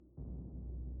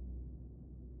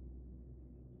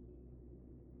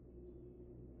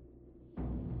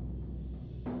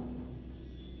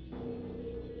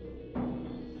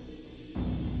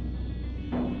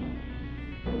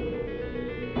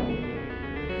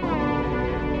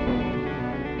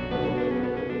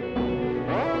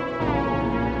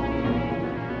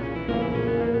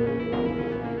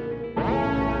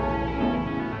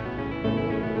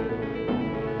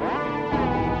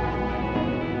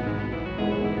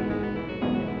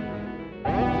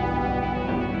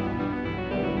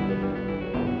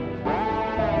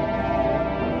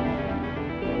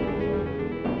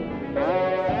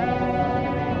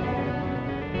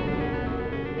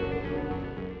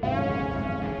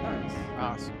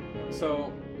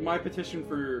So my petition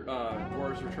for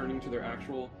dwarves returning to their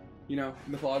actual,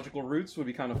 mythological roots would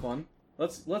be kind of fun.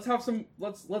 Let's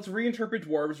reinterpret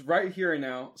dwarves right here and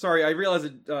now. Sorry, I realize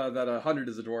that 100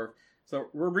 is a dwarf. So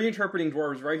we're reinterpreting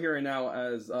dwarves right here and now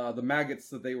as the maggots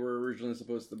that they were originally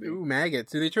supposed to be. Ooh,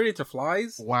 maggots. Do they turn into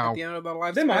flies? Wow. At the end of their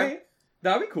lifespan? They might.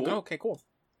 That'd be cool. Oh, okay, cool.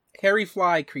 Hairy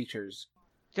fly creatures.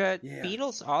 The Yeah.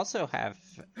 beetles also have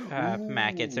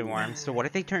maggots and worms, so what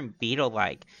if they turn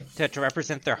beetle-like to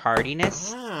represent their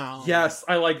hardiness? Wow. Yes,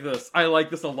 I like this. I like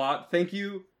this a lot. Thank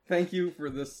you for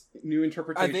this new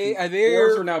interpretation. Are they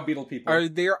Dwarves are now beetle people. Are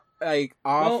there like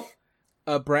off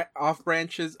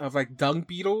branches of like dung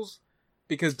beetles?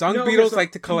 Because dung beetles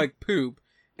like to collect poop,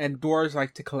 and dwarves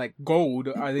like to collect gold.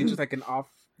 Are they just like an off?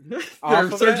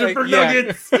 They're searching for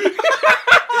nuggets.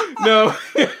 No.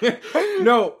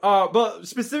 But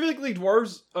specifically,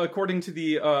 dwarves, according to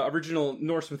the original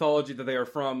Norse mythology that they are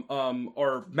from,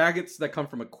 are maggots that come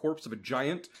from a corpse of a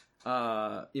giant.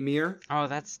 Ymir. Oh,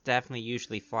 that's definitely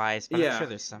usually flies, but I'm sure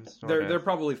there's some sort They're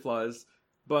probably flies.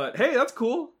 But hey, that's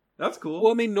cool. That's cool.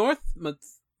 Well, I mean, North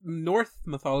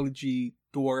mythology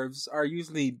dwarves are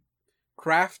usually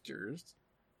crafters.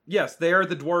 Yes, they are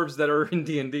the dwarves that are in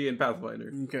D&D and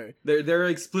Pathfinder. Okay. They're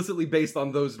explicitly based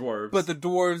on those dwarves. But the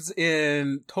dwarves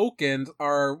in Tolkien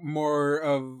are more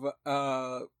of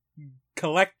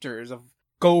collectors of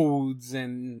golds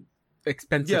and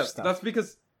expensive stuff. That's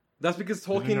because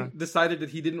Tolkien decided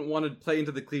that he didn't want to play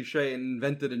into the cliche and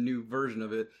invented a new version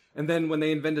of it. And then when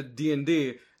they invented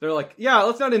D&D, they're like, yeah,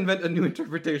 let's not invent a new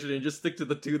interpretation and just stick to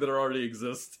the two that already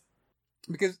exist.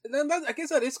 Because I guess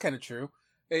that is kind of true.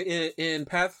 In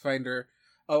Pathfinder,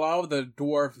 a lot of the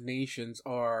dwarf nations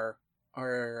are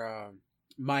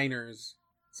miners,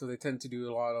 so they tend to do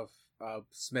a lot of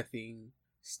smithing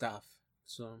stuff.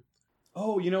 So,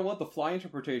 oh, you know what? The fly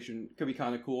interpretation could be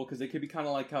kind of cool because it could be kind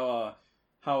of like how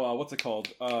what's it called?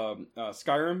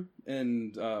 Skyrim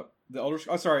and the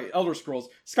Elder Scrolls.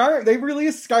 Skyrim, they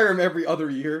release Skyrim every other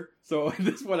year. So at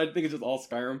this point, I think it's just all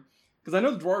Skyrim. Because I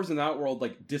know the dwarves in that world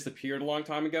like disappeared a long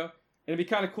time ago. And it'd be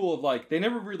kind of cool if like they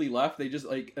never really left. They just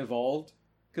like evolved.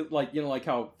 Like, like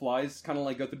how flies kind of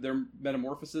like go through their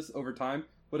metamorphosis over time.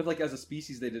 What if like as a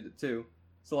species they did it too?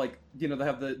 So like, they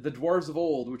have the dwarves of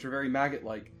old, which are very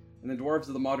maggot-like, and the dwarves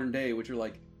of the modern day, which are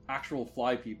like actual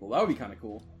fly people. That would be kind of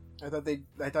cool. I thought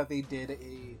they did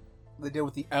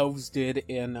what the elves did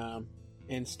in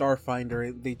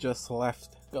Starfinder. They just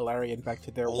left Galarian back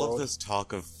to their world. All of this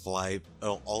talk of fly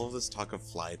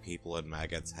people and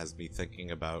maggots has me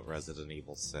thinking about Resident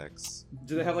Evil 6.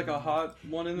 Do they have like a hot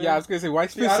one in there? Yeah, I was gonna say, why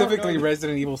specifically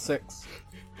Resident Evil 6?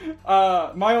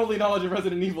 My only knowledge of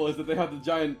Resident Evil is that they have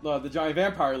the giant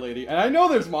vampire lady, and I know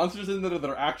there's monsters in there that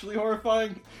are actually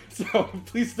horrifying. So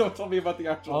please don't tell me about the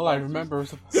actual. All monsters. I remember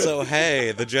is So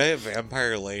hey, the giant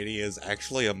vampire lady is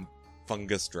actually a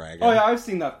fungus dragon. Oh yeah, I've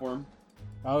seen that form.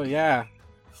 Oh yeah,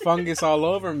 fungus all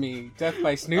over me. Death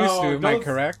by snoo. Am I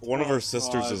correct? One of her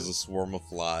sisters God. is a swarm of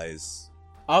flies.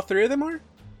 All three of them are?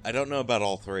 I don't know about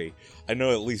all three. I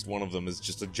know at least one of them is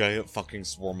just a giant fucking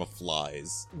swarm of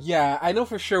flies. Yeah, I know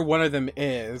for sure one of them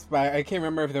is, but I can't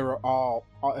remember if they were all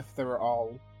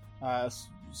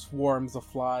swarms of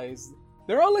flies.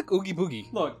 They're all like Oogie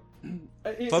Boogie. Look,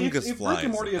 Fungus if flies Rick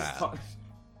and Morty are has bad. taught,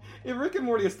 if Rick and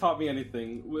Morty has taught me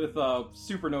anything with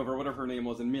Supernova, whatever her name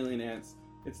was, and Million Ants,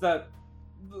 it's that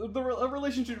a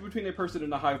relationship between a person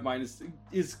and a hive mind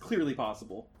is clearly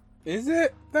possible. Is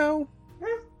it though?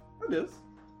 It is.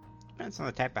 Depends on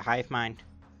the type of hive mind.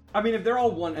 I mean, if they're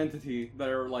all one entity that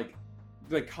are like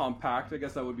compact, I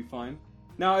guess that would be fine.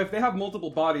 Now, if they have multiple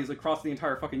bodies across the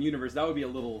entire fucking universe, that would be a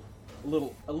little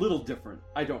different.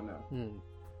 I don't know.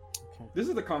 Okay. This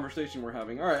is the conversation we're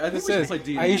having. All right, I think This we should is. play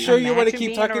D&D. Are you sure you want to Imagine keep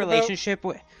being in a talking about? relationship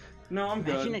with? No, I'm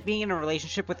Imagine good. it being in a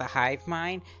relationship with a hive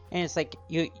mind, and it's like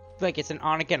it's an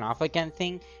on again, off again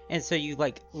thing, and so you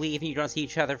like leave and you don't see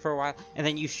each other for a while, and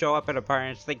then you show up at a bar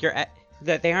and it's like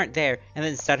that they aren't there, and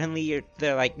then suddenly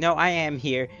they're like, no, I am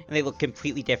here, and they look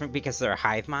completely different because they're a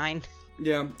hive mind.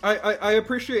 Yeah, I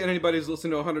appreciate anybody who's listened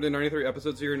to 193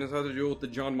 episodes here and has had to deal with the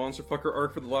John Monsterfucker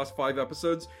arc for the last 5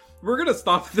 episodes. We're gonna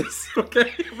stop this,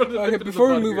 okay? Okay,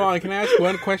 before we move on, can I ask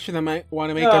one question that might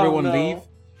want to make everyone leave?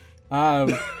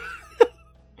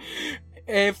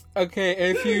 If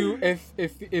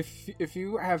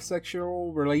you have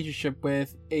sexual relationship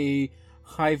with a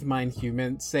hive mind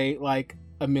human, say like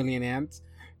a million ants,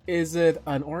 is it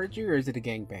an orgy or is it a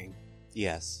gangbang?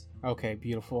 Yes. Okay,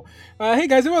 beautiful. Hey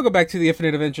guys, and welcome back to the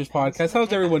Infinite Adventures podcast.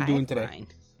 How's everyone doing today?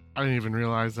 I didn't even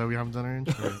realize that we haven't done our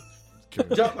intro.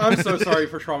 I'm so sorry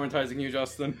for traumatizing you,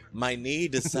 Justin. My knee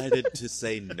decided to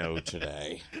say no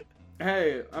today.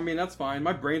 Hey, I mean, that's fine.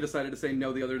 My brain decided to say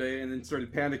no the other day and then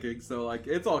started panicking, so, like,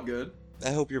 it's all good. I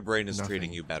hope your brain is Nothing.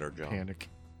 treating you better, John. Panic.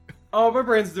 Oh, my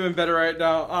brain's doing better right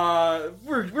now.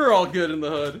 We're all good in the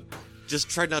hood. Just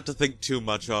try not to think too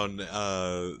much on,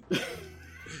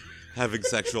 having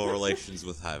sexual relations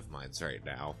with hive minds right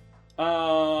now. In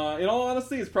all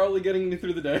honesty, it's probably getting me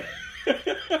through the day.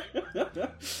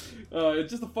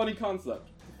 It's just a funny concept.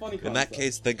 In that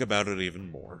case, think about it even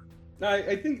more.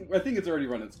 I think it's already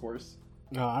run its course.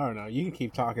 No, I don't know. You can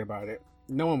keep talking about it.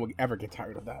 No one will ever get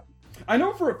tired of that. I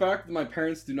know for a fact that my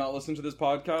parents do not listen to this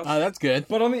podcast. That's good.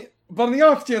 But on the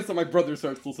off chance that my brother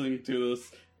starts listening to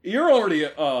this, you're already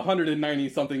 190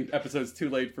 something episodes too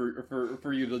late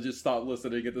for you to just stop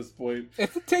listening at this point.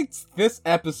 If it takes this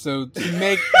episode to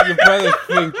make your brother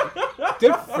think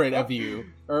different of you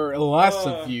or less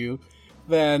of you,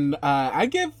 then I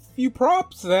give you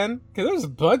props then, because there's a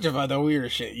bunch of other weird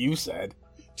shit you said.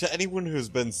 To anyone who's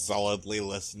been solidly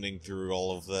listening through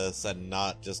all of this and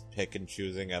not just pick and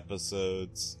choosing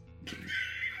episodes,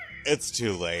 it's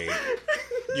too late.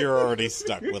 You're already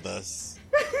stuck with us.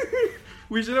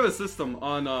 We should have a system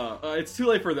on. It's too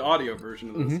late for the audio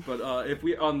version of this, but if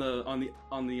we on the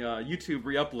YouTube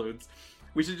re-uploads,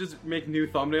 we should just make new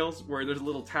thumbnails where there's a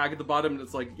little tag at the bottom and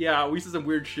it's like, yeah, we said some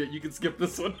weird shit. You can skip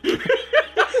this one,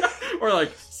 or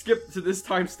like skip to this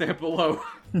timestamp below.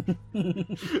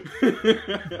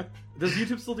 Does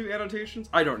YouTube still do annotations?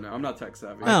 I don't know. I'm not tech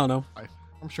savvy. I don't know.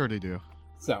 I'm sure they do.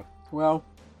 So, well,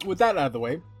 with that out of the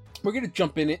way, we're gonna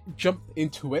jump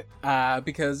into it,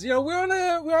 because we're on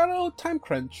a time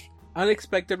crunch.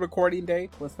 Unexpected recording day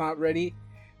was not ready.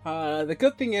 The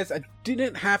good thing is I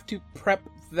didn't have to prep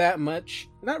that much,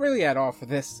 not really at all for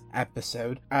this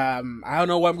episode. I don't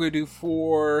know what I'm gonna do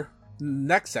for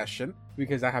next session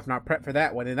because I have not prepped for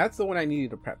that one, and that's the one I needed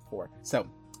to prep for. So,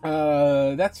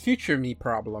 that's future me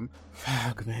problem.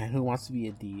 Fuck man, who wants to be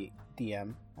a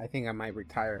DM? I think I might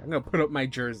retire. I'm gonna put up my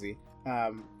jersey.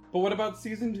 But what about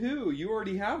season 2? You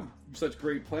already have such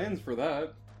great plans for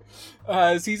that.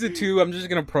 Season 2, I'm just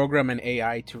gonna program an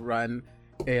AI to run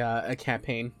a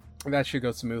campaign. That should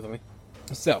go smoothly.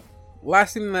 So,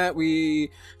 last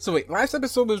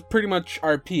episode was pretty much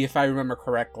RP, if I remember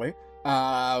correctly.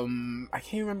 I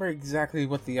can't remember exactly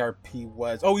what the RP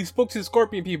was. Oh, we spoke to the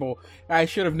Scorpion people. I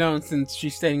should have known since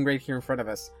she's standing right here in front of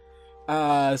us.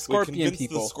 Scorpion we convinced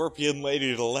people. the Scorpion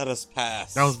lady to let us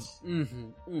pass. That was.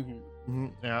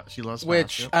 Yeah, she loves.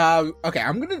 Which, okay,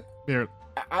 I'm gonna. Here.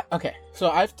 Okay, so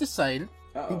I've decided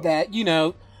that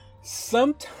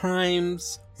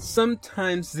sometimes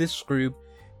this group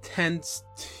tends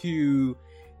to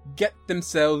get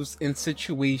themselves in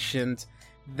situations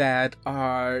that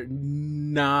are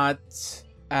not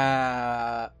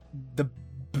the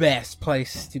best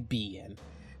place to be in.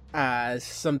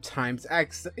 Sometimes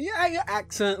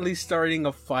accidentally starting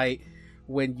a fight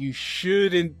when you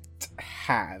shouldn't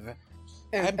have.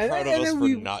 I'm proud of us for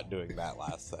not doing that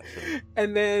last session.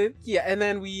 And then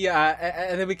we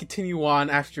continue on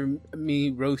after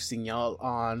me roasting y'all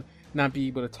on not being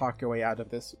able to talk your way out of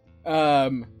this.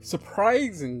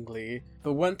 Surprisingly,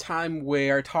 the one time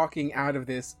where talking out of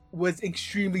this was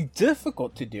extremely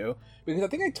difficult to do, because I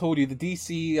think I told you the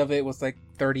DC of it was like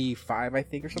 35, I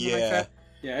think, or something like that.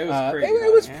 Yeah, it was pretty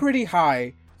it was pretty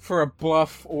high for a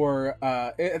bluff, or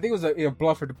I think it was a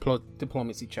bluff or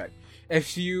diplomacy check.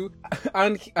 If you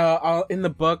in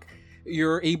the book,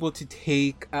 you're able to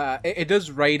take. It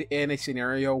does write in a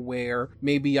scenario where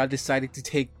maybe I decided to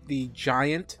take the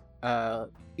giant,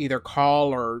 either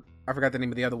Call or I forgot the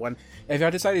name of the other one. If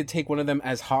I decided to take one of them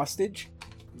as hostage,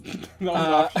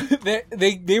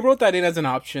 they wrote that in as an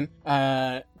option.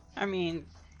 I mean,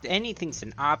 anything's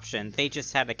an option. They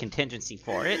just had a contingency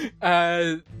for it.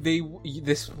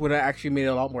 This would have actually made it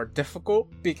a lot more difficult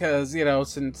because,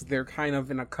 since they're kind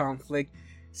of in a conflict,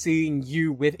 seeing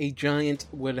you with a giant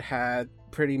would have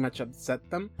pretty much upset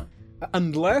them.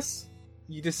 Unless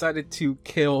you decided to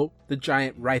kill the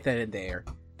giant right then and there.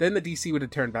 Then the DC would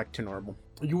have turned back to normal.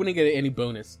 You wouldn't get any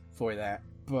bonus for that.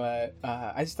 But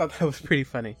I just thought that was pretty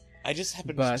funny. I just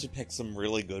happened to pick some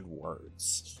really good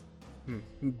words.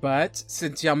 But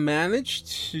since y'all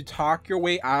managed to talk your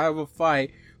way out of a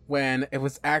fight when it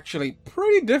was actually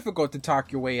pretty difficult to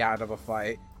talk your way out of a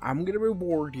fight, I'm gonna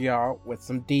reward y'all with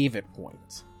some David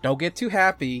points. Don't get too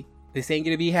happy. This ain't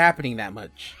gonna be happening that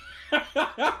much.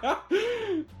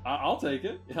 I'll take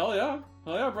it. Hell yeah,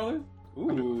 brother.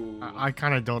 Ooh. I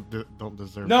kind of don't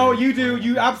deserve. No, you do.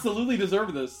 You absolutely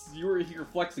deserve this. You were here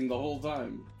flexing the whole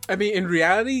time. I mean, in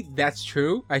reality, that's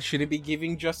true. I shouldn't be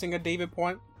giving Justin a David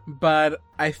point, but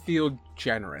I feel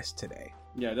generous today.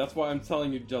 Yeah, that's why I'm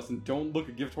telling you, Justin, don't look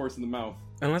a gift horse in the mouth.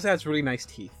 Unless it has really nice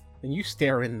teeth. and you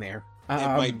stare in there.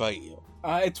 It might bite you.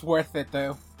 It's worth it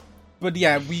though. But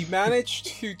yeah, we managed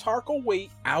to talk our way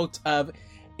out of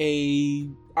a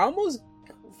almost,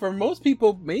 for most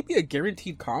people, maybe a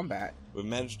guaranteed combat. We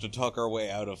managed to talk our way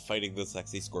out of fighting the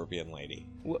sexy scorpion lady.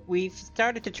 We've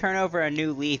started to turn over a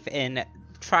new leaf and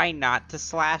try not to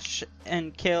slash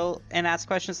and kill and ask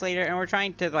questions later, and we're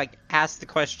trying to like ask the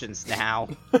questions now.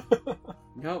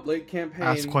 Nope, late campaign.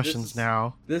 Ask questions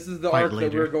now. This is the Fight arc that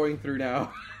later. we're going through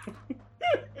now.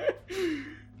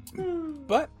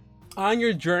 But on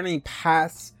your journey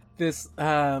past this,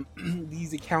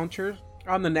 these encounters,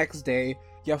 on the next day,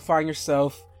 you'll find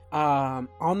yourself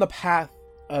on the path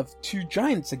of two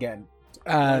giants again.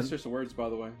 Nice choice of words, by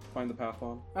the way. Find the path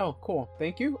on. Oh, cool.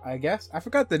 Thank you. I guess I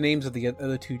forgot the names of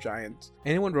the two giants.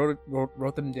 Anyone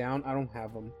wrote them down? I don't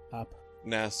have them up.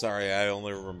 Nah, sorry, I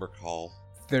only remember Call.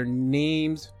 Their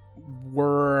names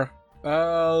were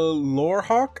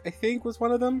Lorehawk, I think, was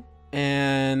one of them,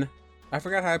 and I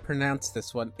forgot how I pronounced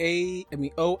this one.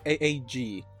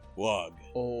 Oaag. Wug.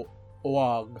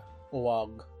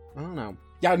 Oag. I don't know.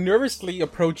 Yeah, I nervously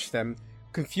approached them,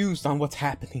 confused on what's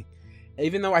happening.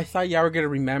 Even though I thought y'all were gonna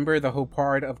remember the whole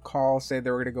part of Call said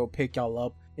they were gonna go pick y'all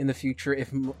up in the future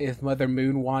if Mother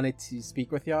Moon wanted to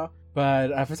speak with y'all.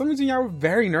 But for some reason y'all were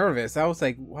very nervous. I was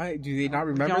like, why do they not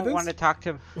remember Don't this? want to talk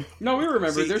to. No, we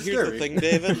remember. See, They're here's scary. the thing,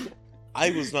 David.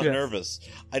 I was not Yes. nervous.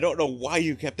 I don't know why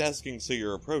you kept asking, so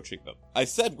you're approaching them. I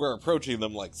said we're approaching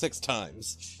them like 6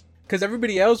 times. Because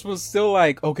everybody else was still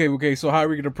like, okay, so how are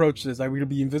we gonna approach this? Are we gonna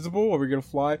be invisible? Are we gonna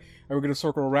fly? Are we gonna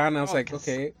circle around? And I was Oh, like, 'cause-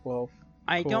 okay, well,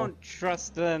 I Cool. don't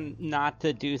trust them not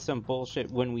to do some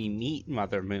bullshit when we meet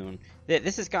Mother Moon.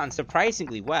 This has gone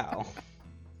surprisingly well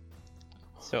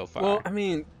so far. well, I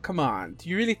mean, come on. Do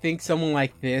you really think someone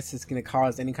like this is gonna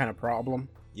cause any kind of problem?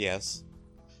 Yes.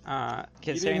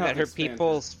 Considering have that to her expand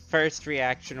people's first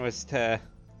reaction was to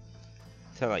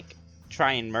like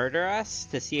try and murder us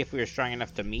to see if we were strong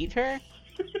enough to meet her.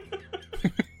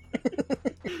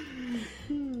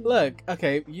 Look,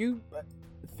 okay, you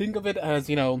think of it as,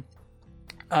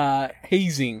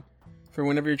 hazing for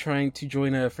whenever you're trying to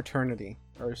join a fraternity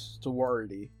or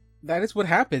sorority. That is what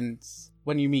happens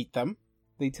when you meet them.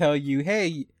 They tell you,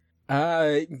 hey,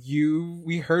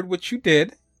 we heard what you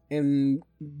did in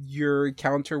your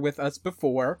encounter with us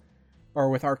before, or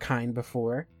with our kind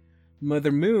before.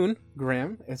 Mother Moon,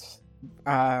 Graham, is,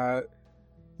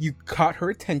 you caught her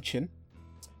attention,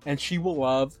 and she will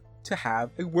love to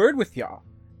have a word with y'all.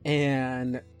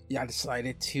 And y'all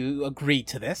decided to agree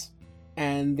to this,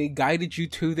 and they guided you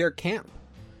to their camp.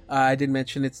 I did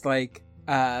mention it's like,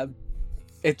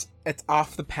 it's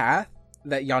off the path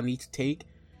that y'all need to take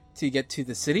to get to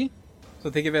the city. So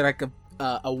think of it like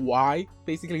a Y,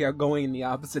 basically, y'all going in the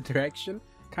opposite direction,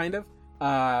 kind of.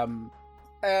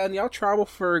 And y'all travel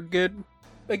for a good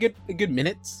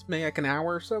minutes, maybe like an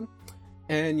hour or so,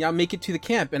 and y'all make it to the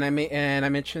camp. And I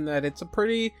mentioned that it's a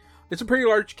pretty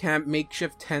large camp,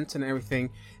 makeshift tents and everything,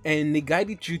 and they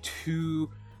guided you to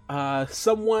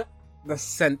somewhat the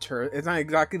center. It's not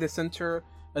exactly the center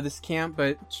of this camp,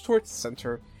 but it's towards the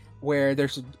center, where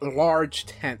there's a large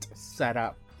tent set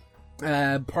up.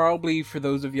 Probably for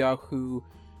those of y'all who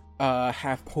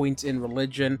have points in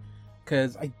religion,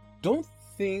 because I don't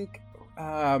think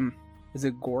is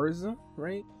it Gorza,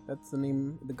 right? That's the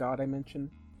name of the god I mentioned.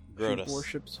 She Grotus.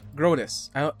 worships Grotus.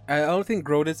 I don't think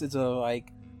Grotus is I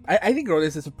think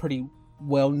Grotus is a pretty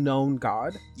well-known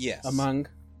god Yes. among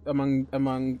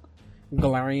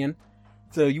Galarian.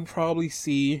 So you probably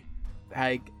see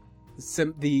like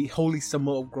the holy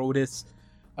symbol of Grotus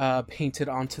painted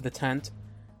onto the tent.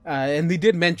 And they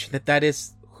did mention that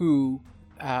is who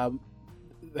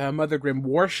Mother Grimm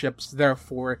worships,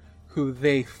 therefore who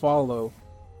they follow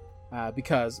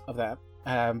because of that.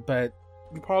 But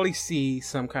you probably see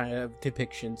some kind of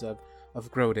depictions of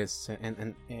Grotus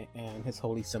and his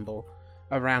holy symbol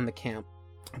around the camp.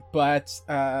 But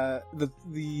the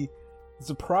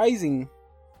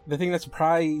thing that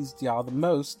surprised y'all the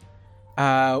most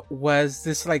was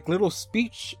this like little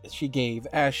speech she gave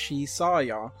as she saw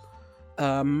y'all.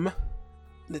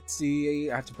 Let's see,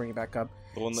 I have to bring it back up.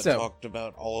 The one that So- talked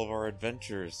about all of our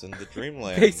adventures in the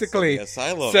Dreamlands. Basically. And the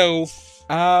asylum. So,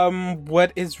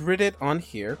 what is written on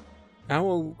here? I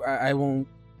won't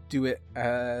do it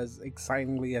as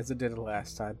excitingly as it did the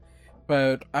last time.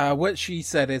 But what she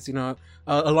said is,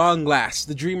 along last,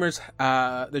 the dreamers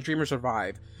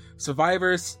survive.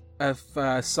 Survivors of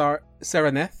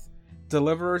Sereneth,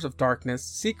 deliverers of darkness,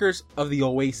 seekers of the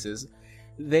oasis,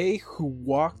 they who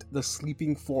walked the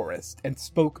sleeping forest and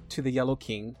spoke to the Yellow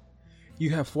King. You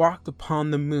have walked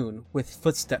upon the moon with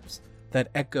footsteps that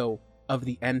echo of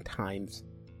the end times.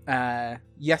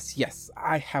 Yes,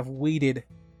 I have waited.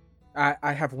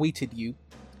 I have waited you.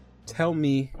 Tell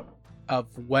me of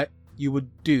what you would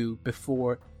do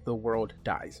before the world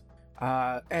dies.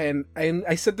 And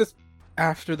I said this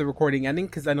after the recording ending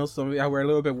because I know some of you were a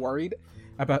little bit worried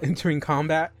about entering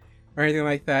combat or anything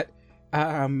like that.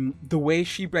 The way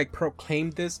she like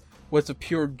proclaimed this was a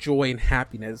pure joy and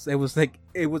happiness. It was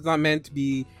not meant to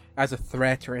be as a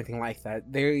threat or anything like that.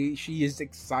 She is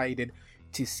excited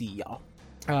to see y'all.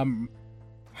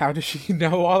 How does she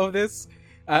know all of this?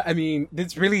 I mean,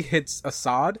 this really hits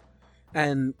Assad,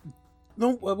 and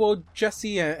no, well,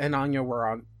 Jesse and Anya were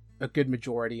on a good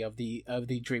majority of the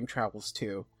dream travels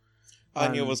too.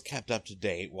 Anya was kept up to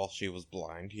date while she was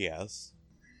blind. Yes.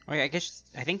 Oh yeah,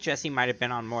 I think Jesse might have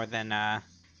been on more than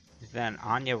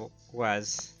Anya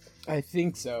was. I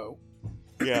think so.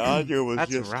 Yeah, Anya was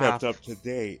That's just rough. kept up to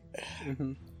date.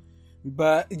 Mm-hmm.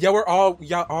 But y'all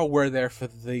all were there for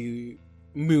the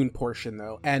moon portion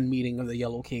though, and meeting of the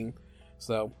Yellow King.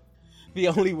 So the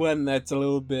only one that's a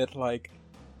little bit like,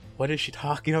 what is she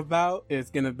talking about? Is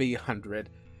gonna be 100.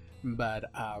 But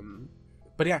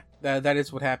yeah, that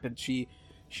is what happened. She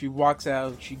walks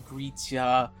out, she greets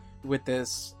ya with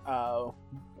this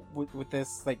with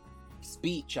this like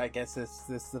speech, I guess,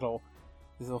 this little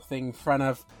thing in front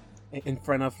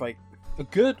of like a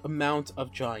good amount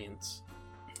of giants.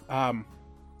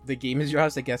 The game is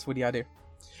yours, I guess. What do y'all do?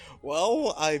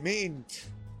 Well, I mean,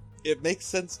 it makes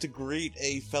sense to greet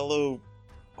a fellow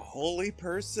holy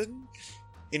person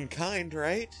in kind,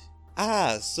 right?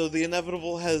 Ah, so the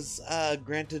inevitable has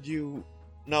granted you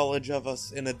knowledge of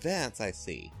us in advance, I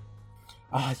see.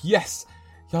 Yes.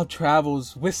 Y'all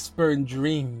travels whisper in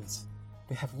dreams.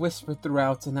 They have whispered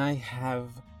throughout, and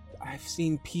I've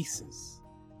seen pieces.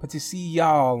 But to see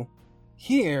y'all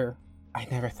here, I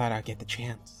never thought I'd get the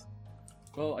chance.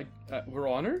 Well, we're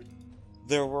honored.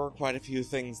 There were quite a few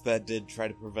things that did try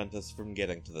to prevent us from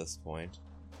getting to this point.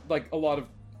 Like a lot of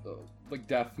like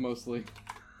death, mostly.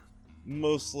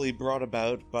 Mostly brought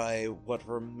about by what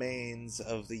remains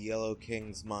of the Yellow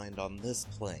King's mind on this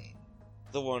plane.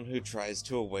 The one who tries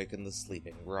to awaken the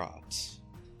sleeping rot.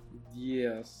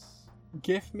 Yes.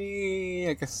 Give me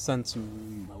like a sense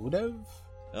motive.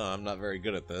 Oh, I'm not very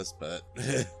good at this, but...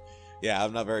 yeah,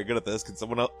 I'm not very good at this. Can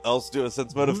someone else do a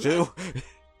sense motive too?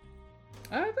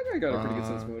 I think I got a pretty good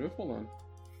sense motive. Hold on.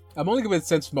 I'm only going with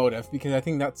sense motive because I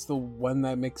think that's the one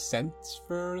that makes sense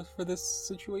for this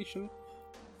situation.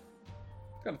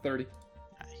 Got a 30.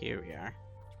 Here we are.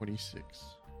 26.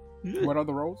 What are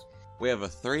the rolls? We have a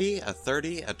 3, a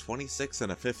 30, a 26,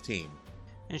 and a 15.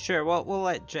 And sure, we'll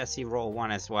let Jesse roll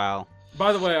one as well.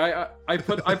 By the way, I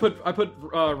put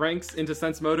ranks into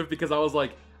sense motive because I was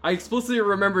like, I explicitly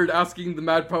remembered asking the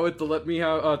Mad Poet to let me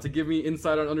have to give me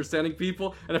insight on understanding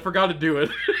people, and I forgot to do it.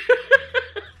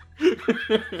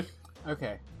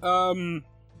 Okay.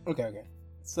 Okay.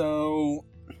 So,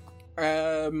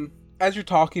 as you're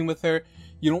talking with her,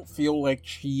 you don't feel like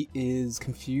she is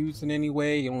confused in any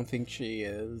way. You don't think she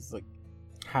is like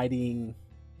hiding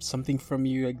something from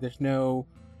you. Like there's no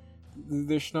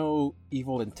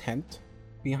evil intent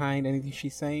behind anything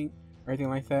she's saying or anything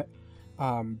like that.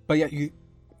 But yeah,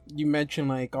 you mentioned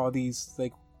like all these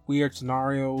like weird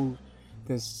scenarios.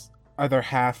 This other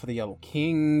half of the Yellow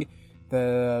King,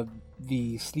 the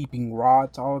sleeping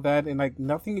rot, all of that, and like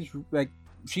nothing is like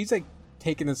she's like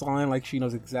taking this line like she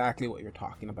knows exactly what you're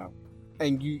talking about,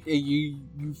 and you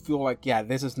feel like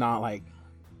this is not like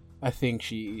a thing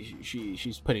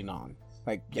she's putting on.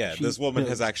 Like this woman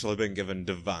has actually been given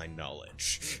divine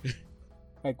knowledge.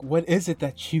 Like, what is it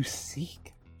that you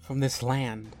seek from this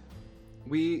land?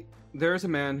 There is a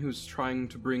man who's trying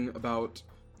to bring about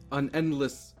an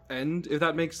endless end, if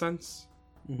that makes sense.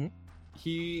 Mm-hmm.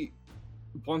 He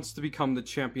wants to become the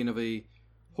champion of a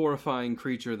horrifying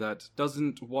creature that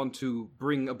doesn't want to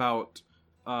bring about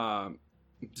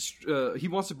he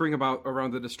wants to bring about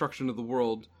around the destruction of the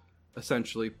world,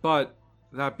 essentially. But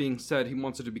that being said, he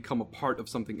wants it to become a part of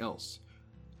something else.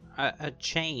 A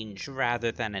change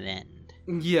rather than an end.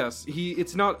 Yes,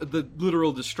 it's not the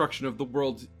literal destruction of the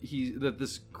world that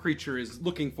this creature is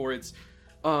looking for. It's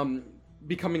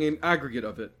becoming an aggregate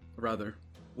of it, rather.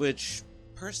 Which,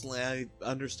 personally, I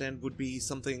understand would be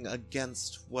something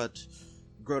against what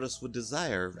Grotus would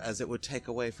desire, as it would take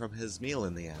away from his meal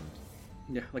in the end.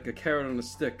 Yeah, like a carrot on a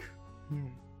stick.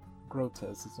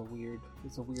 Grotus is a weird.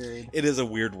 It is a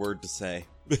weird word to say.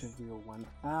 Real one.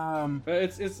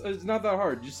 It's not that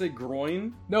hard. Just say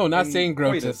groin. No, not saying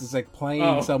Grotus. coitus. It's like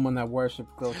playing someone that worships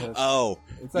Grotus. Oh,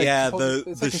 It's like, yeah, it's the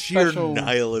like a sheer special...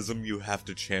 nihilism you have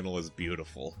to channel is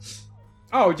beautiful.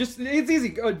 Oh, just it's easy.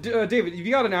 David, if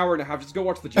you got an hour and a half, just go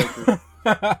watch the Joker.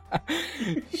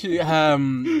 she,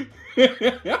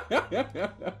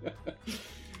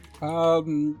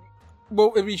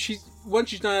 well, I mean, she's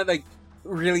not like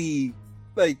really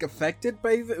like affected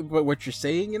by what you're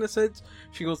saying in a sense.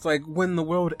 She goes like, "When the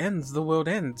world ends, the world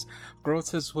ends.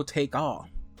 Grotus will take all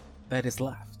that is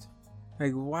left.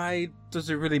 Like, why does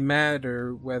it really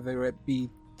matter whether it be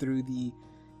through the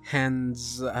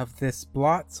hands of this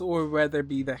blot or whether it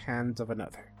be the hands of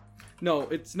another?" No,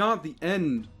 it's not the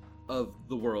end of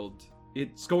the world.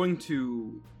 It's going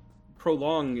to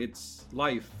prolong its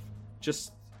life,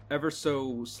 just ever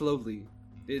so slowly.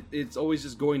 It's always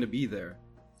just going to be there.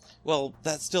 Well,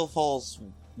 that still falls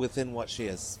within what she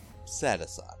has said,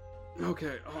 Assad.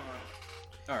 Okay,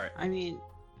 alright. I mean,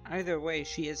 either way,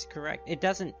 she is correct.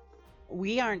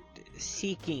 We aren't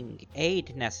seeking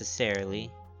aid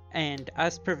necessarily, and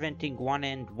us preventing one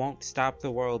end won't stop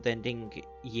the world ending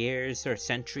years or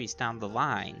centuries down the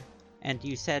line. And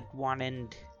you said one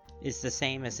end is the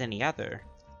same as any other.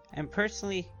 And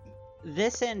personally,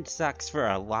 this end sucks for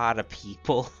a lot of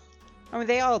people. I mean,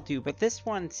 they all do, but this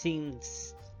one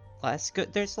seems less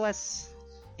good. There's less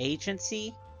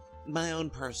agency. My own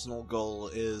personal goal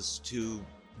is to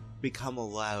become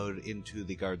allowed into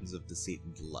the Gardens of Deceit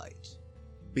and Delight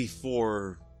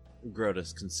before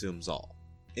Grotus consumes all.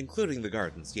 Including the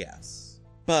gardens, yes.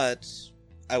 But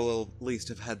I will at least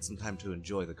have had some time to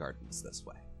enjoy the gardens this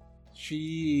way.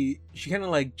 She kind of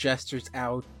like gestures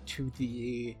out to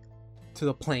the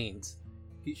plains.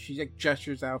 She like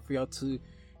gestures out for y'all to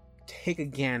take a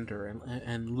gander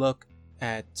and look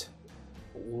at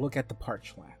the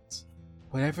parched lands.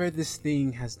 Whatever this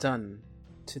thing has done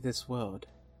to this world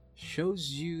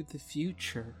shows you the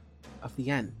future of the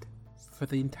end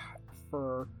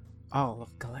for all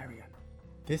of Galarian.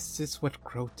 This is what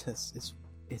Grotus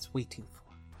is waiting for.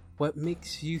 What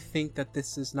makes you think that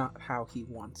this is not how he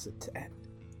wants it to end?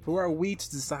 Who are we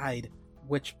to decide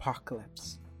which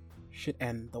apocalypse should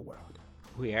end the world?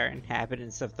 We are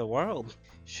inhabitants of the world.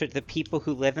 Should the people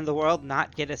who live in the world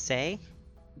not get a say?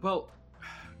 Well,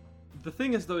 the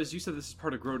thing is, though, is you said this is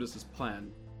part of Grotus's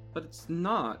plan, but it's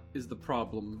not, is the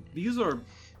problem. These are...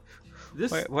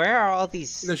 Where are all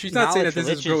these No, she's not saying that this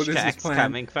is religious Grotus's checks plan.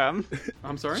 coming from?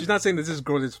 I'm sorry? She's not saying this is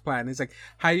Grotus' plan. It's like,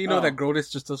 how do you know Oh. that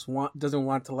Grotus just doesn't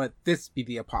want to let this be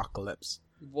the apocalypse?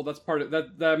 Well, that's part of... that.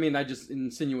 I mean, I just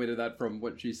insinuated that from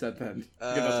what she said then.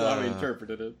 Because that's how I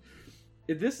interpreted it.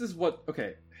 If this is what...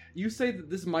 Okay, you say that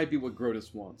this might be what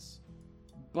Grotus wants.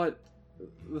 But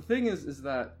the thing is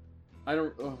that... I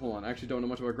don't... Oh, hold on, I actually don't know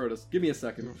much about Grotus. Give me a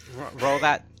second. Roll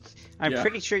that. I'm Yeah.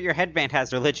 pretty sure your headband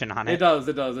has religion on it. It does.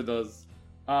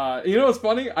 You know what's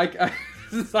funny? I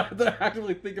since I have to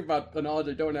actually think about the knowledge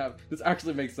I don't have, this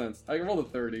actually makes sense. I rolled a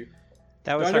 30.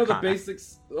 That Do was I know Arcana. the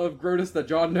basics of Grotus that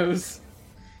John knows?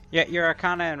 Yeah, your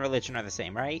Arcana and religion are the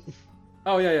same, right?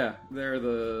 Oh yeah, they're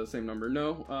the same number.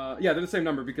 No, yeah, they're the same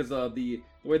number because the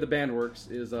way the band works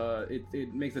is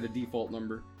it makes it a default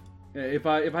number. If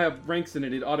I have ranks in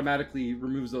it, it automatically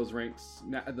removes those ranks.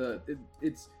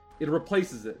 It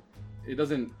replaces it. It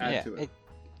doesn't add to it.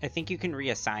 I think you can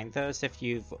reassign those if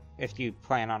you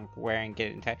plan on wearing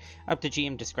it in time. Up to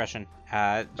GM discretion.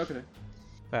 Okay,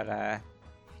 But I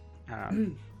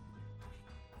don't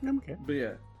know. Okay. but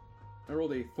yeah, I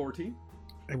rolled a 40,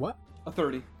 A what? a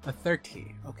 30, A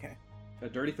 30. Okay. a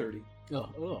dirty 30.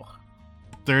 Ugh.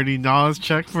 30 knowledge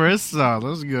check for Assad.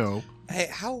 Let's go. Hey,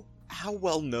 how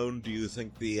well known do you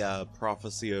think the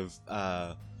prophecy of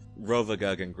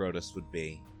Rovagug and Grotus would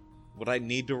be? Would I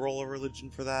need to roll a religion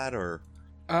for that, or?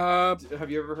 Have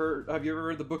you ever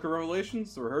heard the Book of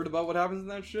Revelations or heard about what happens in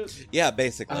that shit? Yeah,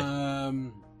 basically.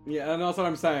 Yeah, and that's what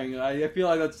I'm saying. I feel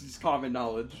like that's just common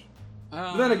knowledge.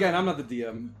 But then again, I'm not the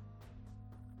DM.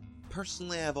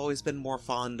 Personally, I've always been more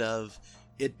fond of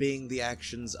it being the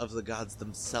actions of the gods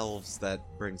themselves that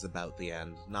brings about the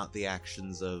end, not the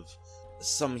actions of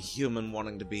some human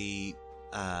wanting to be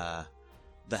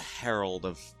the herald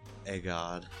of a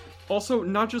god. Also,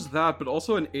 not just that, but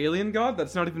also an alien god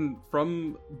that's not even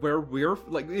from where we're...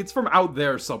 Like, it's from out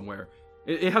there somewhere.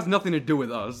 It has nothing to do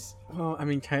with us. Well, I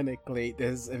mean, technically,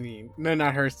 no,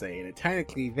 not her saying it.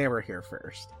 Technically, they were here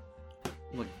first.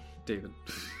 Like, David.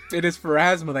 It is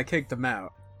Pharasma that kicked them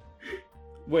out.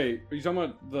 Wait, are you talking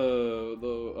about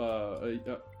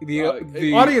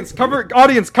The audience,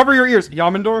 cover your ears.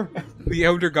 Yamandor? the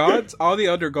elder gods. All the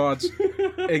elder gods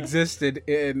existed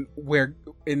in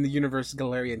the universe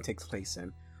Galarian takes place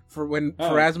in. For when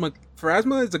Oh.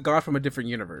 Pharasma is a god from a different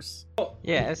universe.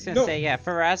 Yeah, I was gonna No. say, yeah,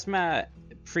 Pharasma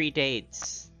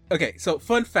predates. Okay, so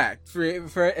fun fact for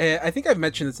I think I've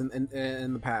mentioned this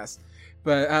in the past.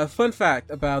 But fun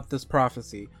fact about this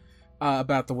prophecy,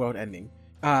 about the world ending.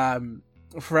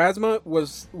 Pharasma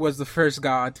was the first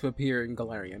god to appear in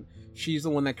Galarian. She's the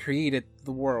one that created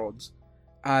the worlds.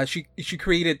 She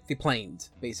created the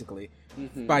planes, basically,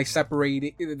 by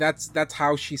separating. That's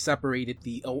how she separated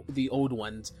the old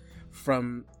ones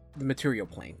from the material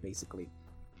plane, basically,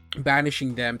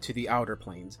 banishing them to the outer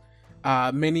planes.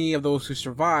 Many of those who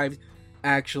survived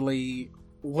actually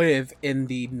live in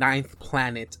the 9th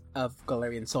planet of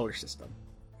Galarian solar system.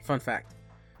 Fun fact.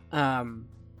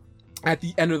 At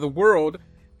the end of the world,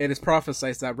 it is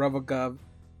prophesied that Revogov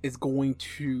is going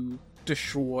to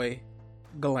destroy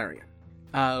Galarian.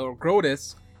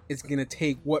 Grotus is going to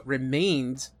take what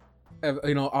remains of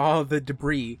all the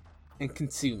debris and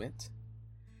consume it.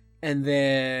 And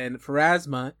then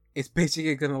Pharasma is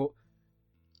basically going to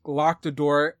lock the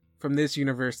door from this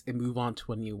universe and move on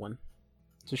to a new one.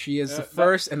 So she is the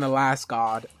first and the last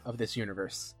god of this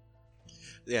universe.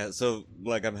 Yeah, so,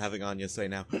 like I'm having Anya say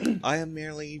now, I am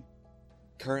merely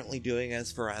currently doing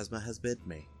as Pharasma has bid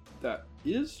me. That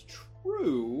is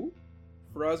true.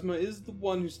 Pharasma is the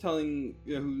one who's telling,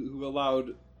 who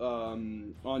allowed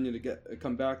Anya to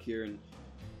come back here and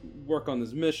work on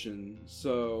this mission.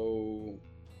 So,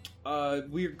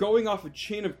 we're going off a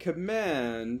chain of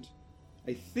command.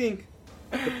 I think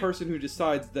the person who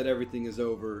decides that everything is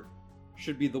over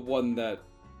should be the one that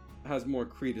has more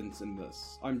credence in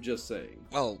this. I'm just saying.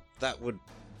 Well, that would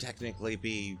technically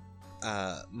be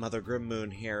Mother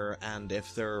Grimmoon here, and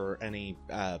if there are any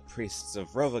priests of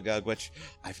Rovagug, which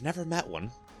I've never met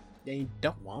one. Yeah, you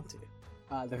don't want to.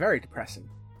 They're very depressing.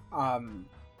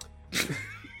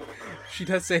 She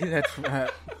does say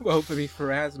that, well, for me,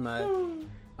 Pharasma,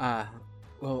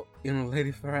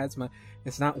 Lady Pharasma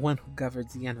is not one who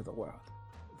governs the end of the world.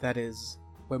 That is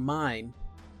where mine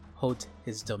holds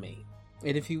his domain.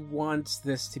 And if he wants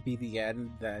this to be the end,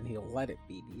 then he'll let it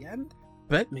be the end.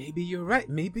 But maybe you're right.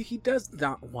 Maybe he does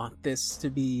not want this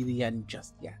to be the end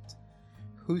just yet.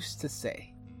 Who's to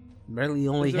say? Really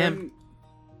only him.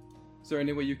 Is there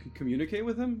any way you can communicate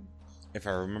with him? If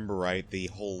I remember right, the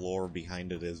whole lore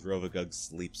behind it is Rovagug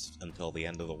sleeps until the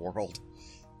end of the world.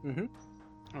 Mm-hmm.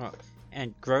 Oh,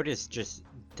 and Grotus just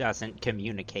doesn't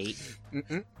communicate.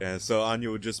 Mm-mm. Yeah, so Anya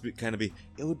would just it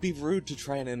would be rude to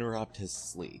try and interrupt his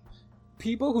sleep.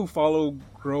 People who follow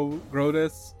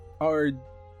Grotus are,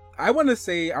 I want to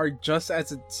say, are just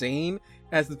as insane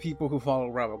as the people who follow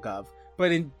Ravogov,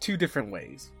 but in two different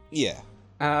ways. Yeah.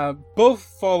 Both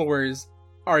followers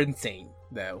are insane,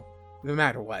 though, no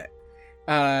matter what.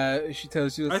 She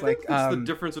tells you it's I think it's the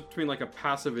difference between like a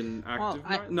passive and active.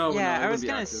 I was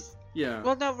gonna. Yeah.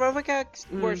 Well, no, Rovagug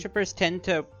worshippers tend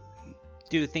to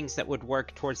do things that would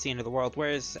work towards the end of the world,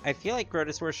 whereas I feel like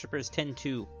Grotus worshippers tend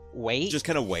to wait. Just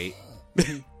kind of wait.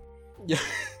 Yeah.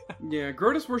 Yeah,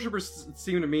 Grotus worshippers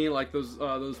seem to me like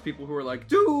those people who are like,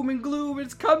 doom and gloom,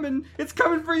 it's coming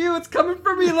for you, it's coming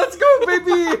for me, let's go,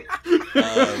 baby!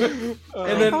 And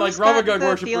then like Ravagug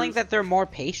worshippers, feeling that they're more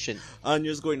patient.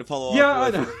 Anya's going to follow up. Yeah, I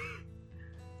know.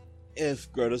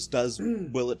 If Grotus does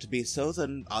will it to be so,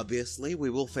 then obviously we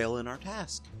will fail in our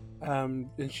task.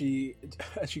 And she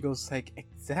goes like,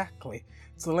 exactly.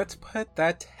 So let's put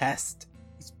that test.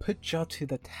 Let's put y'all to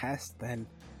the test then.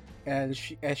 And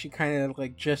she kind of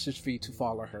like gestures for you to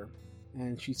follow her,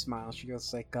 and she smiles. She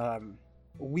goes like,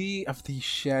 "We of the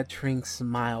Shattering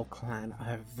Smile clan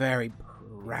are a very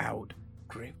proud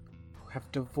group who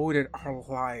have devoted our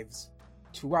lives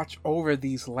to watch over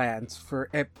these lands.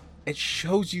 For it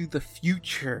shows you the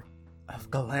future of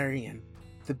Galarian,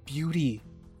 the beauty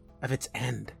of its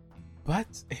end.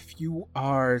 But if you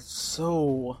are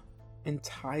so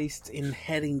enticed in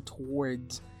heading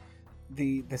towards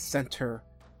the center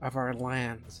of our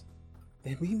lands,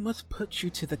 then we must put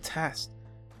you to the test.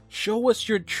 Show us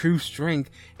your true strength,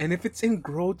 and if it's in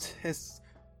Grotus'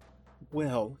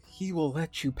 will, he will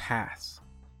let you pass.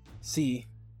 See,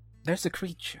 there's a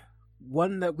creature,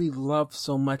 one that we love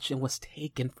so much and was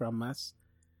taken from us.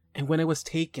 And when it was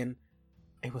taken,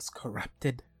 it was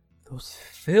corrupted. Those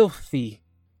filthy,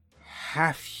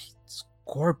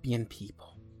 half-scorpion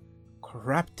people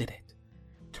corrupted it,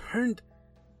 turned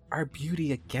our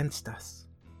beauty against us.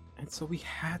 And so we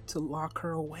had to lock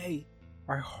her away.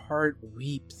 Our heart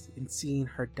weeps in seeing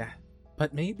her death.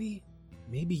 But maybe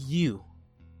you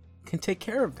can take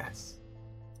care of this.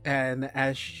 And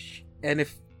y'all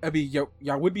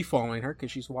would be following her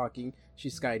because she's walking,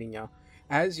 she's guiding y'all.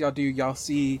 As y'all do, y'all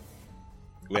see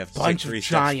we have a bunch of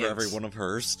giants for every one of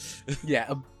hers. Yeah,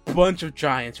 a bunch of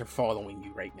giants are following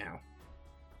you right now.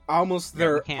 Almost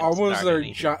the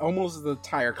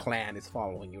entire clan is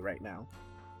following you right now.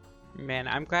 Man,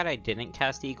 I'm glad I didn't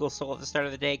cast Eagle Soul at the start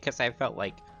of the day, because I felt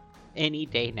like any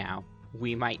day now,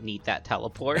 we might need that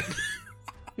teleport.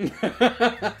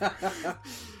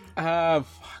 Fuck.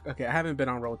 Okay, I haven't been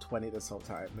on roll 20 this whole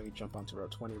time. Let me jump onto roll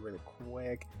 20 really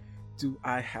quick. Do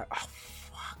I have... Oh,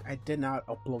 fuck. I did not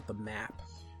upload the map.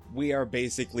 We are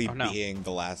basically Oh, no. being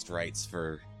the last rites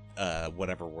for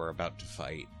whatever we're about to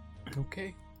fight.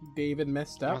 Okay. David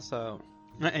messed up. Also,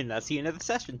 and that's the end of the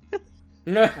session.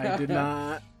 I did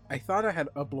not... I thought I had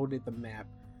uploaded the map,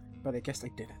 but I guess I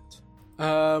didn't.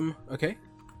 Okay.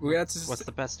 We got to... What's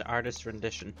the best artist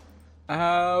rendition?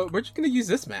 We're just gonna use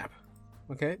this map.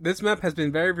 Okay? This map has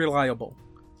been very reliable.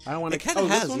 I don't want It to... kind of Oh,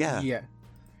 this has, one? yeah. Yeah.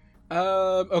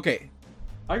 Okay.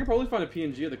 I could probably find a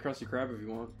PNG of the Krusty Krab if you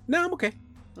want. No, I'm okay.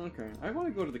 Okay, I want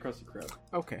to go to the Krusty Krab.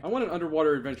 Okay. I want an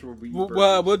underwater adventure where we eat We'll,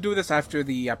 burgers. we'll do this after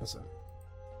the episode.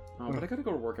 Oh, but I gotta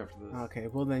go to work after this. Okay,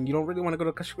 well then you don't really want to go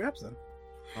to Kush Grabs then.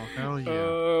 Oh, hell yeah.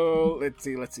 Oh, let's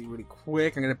see really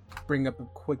quick. I'm gonna bring up a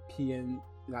quick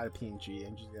not a PNG.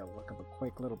 I'm just gonna look up a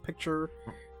quick little picture.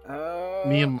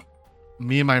 me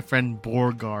and my friend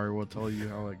Borgar will tell you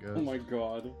how it goes. Oh my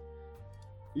god.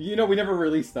 You know we never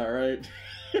released that, right?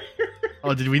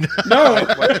 Oh, did we not? No!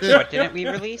 What didn't we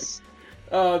release?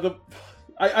 I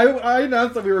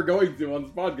announced that we were going to on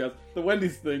this podcast. The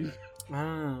Wendy's thing.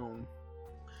 Oh.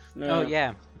 Oh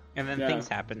yeah, and then Yeah. things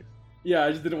happen. Yeah,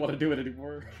 I just didn't want to do it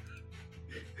anymore.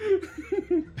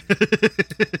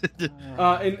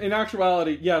 In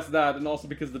actuality, yes, that, and also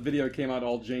because the video came out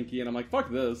all janky, and I'm like, fuck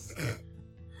this.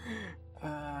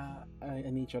 I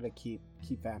need you to keep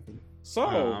vamping.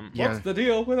 So, Yeah. what's the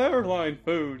deal with Everline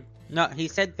food? No, he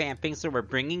said vamping, so we're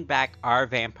bringing back our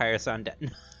vampires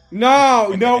undead. No,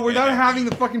 we're not having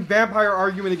the fucking vampire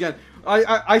argument again.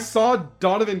 I saw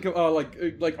Donovan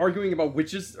like arguing about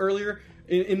witches earlier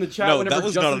in the chat. No, whenever that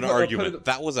was Justin not an put argument. it-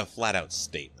 That was a flat out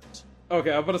statement.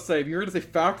 Okay, I'm gonna say if you're gonna say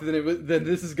fact, then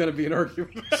this is gonna be an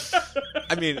argument.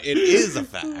 I mean, it is a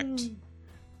fact.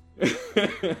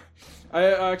 I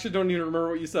actually don't even remember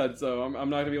what you said, so I'm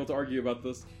not gonna be able to argue about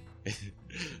this.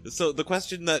 So the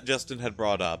question that Justin had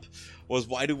brought up was,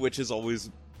 why do witches always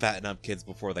fatten up kids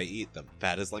before they eat them?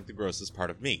 Fat is like the grossest part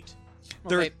of meat. Well,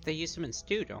 There- they use them in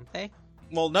stew, don't they?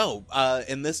 Well, no.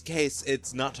 In this case,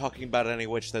 it's not talking about any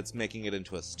witch that's making it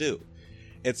into a stew.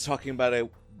 It's talking about a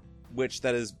witch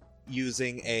that is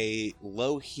using a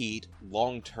low-heat,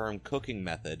 long-term cooking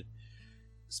method,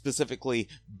 specifically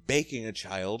baking a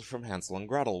child from Hansel and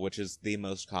Gretel, which is the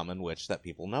most common witch that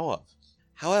people know of.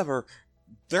 However,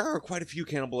 there are quite a few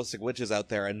cannibalistic witches out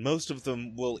there, and most of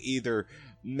them will either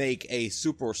make a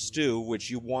soup or stew, which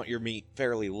you want your meat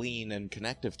fairly lean and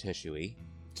connective tissue-y,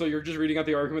 So you're just reading out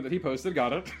the argument that he posted.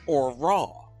 Got it. or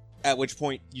raw, at which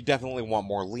point you definitely want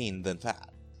more lean than fat.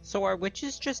 So are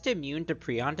witches just immune to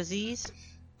prion disease?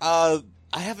 I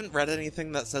haven't read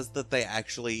anything that says that they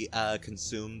actually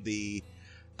consume the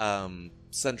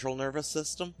central nervous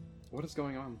system, What is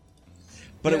going on?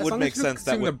 but Yeah, it as would long make as you don't sense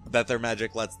that consume that their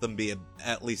magic lets them be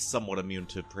at least somewhat immune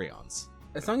to prions.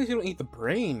 As long as you don't eat the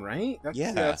brain, right?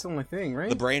 Yeah. That's the only thing, right?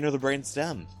 The brain or the brain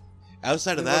stem.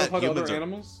 Outside of And what that, about humans other are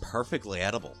animals? perfectly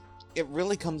edible. It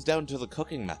really comes down to the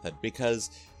cooking method, because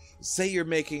say you're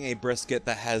making a brisket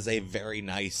that has a very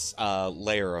nice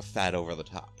layer of fat over the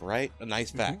top, right? A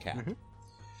nice fat cap. mhm.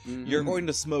 Mhm. You're going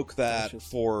to smoke that Delicious.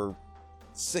 for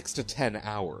 6 to 10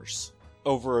 hours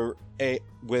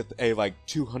with a like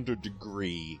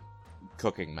 200-degree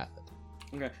cooking method.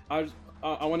 Okay,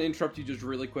 I want to interrupt you just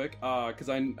really quick because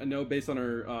I know based on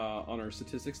our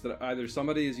statistics that either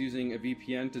somebody is using a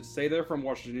VPN to say they're from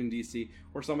Washington D.C.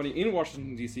 or somebody in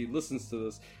Washington D.C. listens to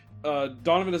this.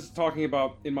 Donovan is talking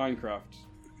about in Minecraft.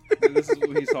 This is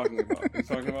what he's talking about. He's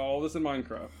talking about all this in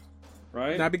Minecraft,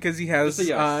 right? Not because he has, Just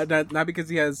a yes. not because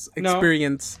he has No.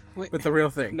 experience Wait. with the real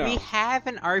thing. No. We have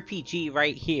an RPG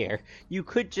right here. You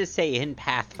could just say in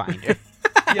Pathfinder.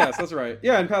 Yes, that's right.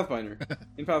 Yeah, in Pathfinder.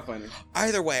 In Pathfinder.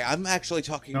 Either way, I'm actually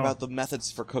talking No. about the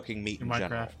methods for cooking meat In in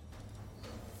general. Minecraft.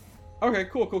 Okay,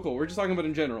 cool. We're just talking about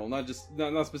in general, not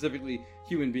specifically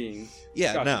human beings.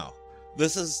 Yeah, Gotcha. no.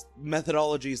 This is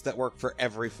methodologies that work for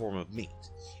every form of meat.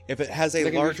 If it has They a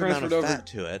can be large amount of transferred over- fat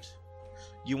to it,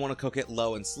 you want to cook it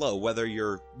low and slow, whether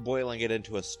you're boiling it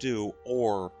into a stew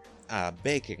or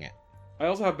baking it. I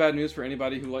also have bad news for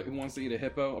anybody who wants to eat a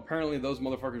hippo. Apparently, those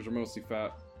motherfuckers are mostly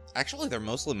fat. Actually, they're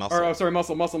mostly muscle. Or, sorry,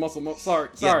 muscle. Sorry.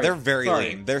 Yeah, they're very sorry,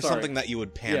 lean. They're sorry. something that you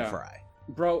would pan Yeah. fry.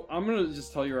 Bro, I'm gonna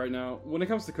just tell you right now. When it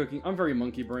comes to cooking, I'm very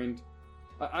monkey brained.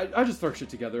 I just throw shit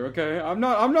together. Okay, I'm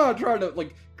not trying to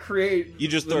like create. You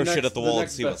just the throw next- shit at the the wall and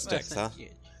next see what best- sticks, huh?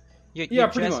 You Yeah,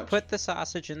 pretty just much. put the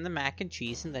sausage in the mac and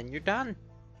cheese, and then you're done.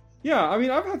 Yeah, I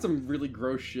mean, I've had some really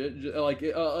gross shit. Like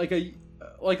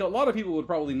a lot of people would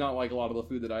probably not like a lot of the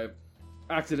food that I've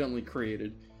accidentally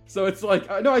created. So it's like,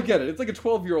 no, I get it. It's like a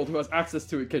 12-year-old who has access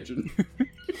to a kitchen.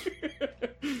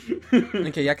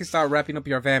 Okay, I can start wrapping up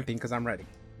your vamping because I'm ready.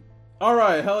 All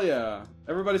right, hell yeah!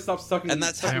 Everybody stop sucking. And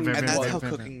that's how, sucking and that's blood. how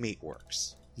cooking meat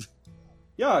works.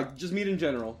 Yeah, just meat in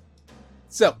general.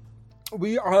 So,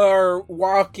 we are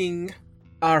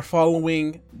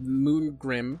following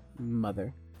Moongrim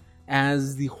Mother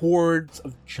as the hordes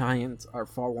of giants are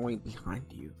following behind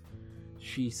you.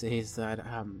 She says that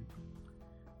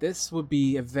this would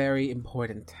be a very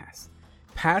important test.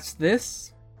 Pass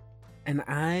this, and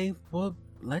I will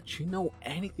let you know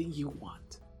anything you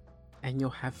want. And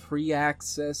you'll have free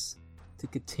access to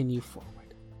continue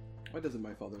forward. Why doesn't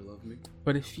my father love me?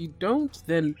 But if you don't,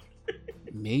 then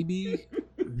maybe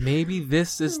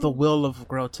this is the will of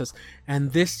Grotus,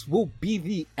 and this will be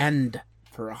the end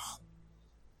for all.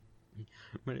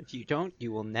 But if you don't,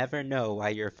 you will never know why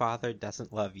your father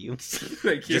doesn't love you.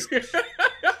 Thank you.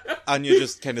 Anya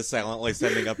just kind of silently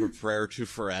sending up a prayer to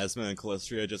Pharasma and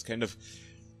Callistria, just kind of,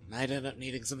 might end up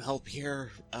needing some help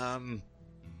here.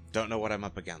 Don't know what I'm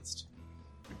up against.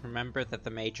 Remember that the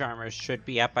mage armors should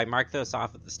be up. I marked those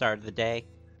off at the start of the day.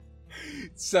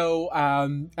 So,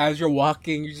 as you're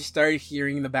walking, you just start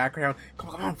hearing in the background, come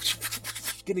on,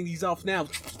 getting these off now.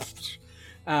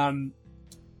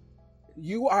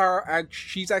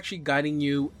 She's actually guiding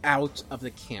you out of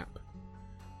the camp.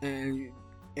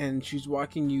 And she's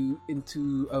walking you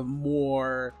into a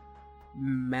more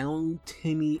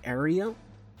mountainy area.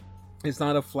 It's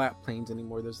not a flat plains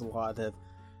anymore. There's a lot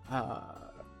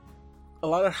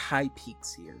of high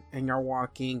peaks here, and you're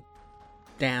walking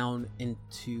down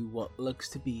into what looks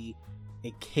to be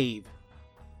a cave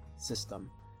system.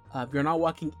 You're not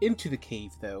walking into the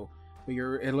cave though, but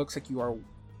it looks like you are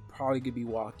probably gonna be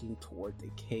walking toward the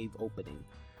cave opening.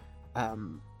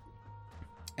 And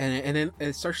then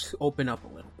it starts to open up a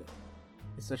little bit.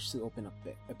 It starts to open up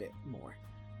a bit more,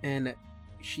 and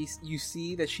you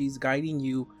see that she's guiding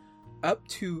you up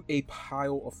to a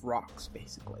pile of rocks,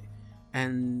 basically.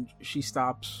 And she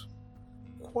stops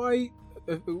quite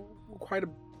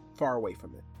far away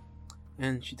from it.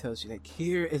 And she tells you, like,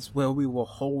 here is where we will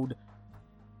hold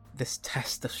this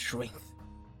test of strength.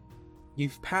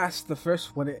 You've passed the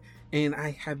first one, and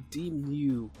I have deemed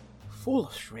you full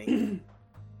of strength.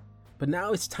 But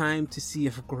now it's time to see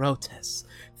if Grotus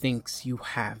thinks you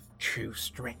have true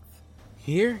strength.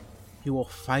 Here, you will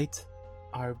fight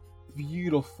our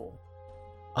beautiful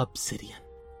obsidian.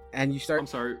 And you start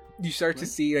to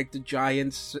see like the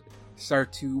giants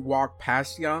start to walk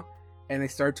past you, and they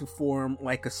start to form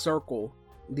like a circle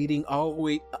leading all the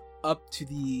way up to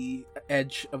the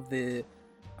edge of the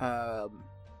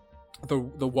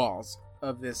walls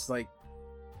of this like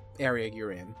area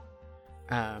you're in.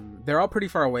 They're all pretty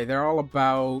far away. They're all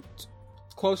about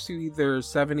close to either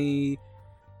 70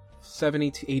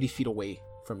 to 80 feet away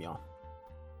from y'all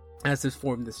as they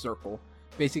form this circle,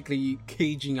 basically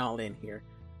caging y'all in here.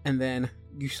 And then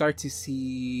you start to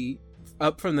see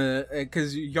up from the,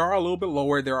 because you're a little bit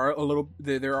lower. There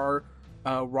are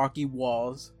rocky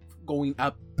walls going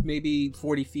up maybe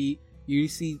 40 feet. You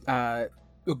see a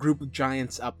group of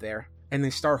giants up there, and they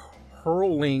start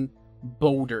hurling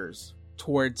boulders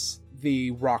towards the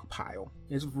rock pile.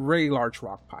 It's a very large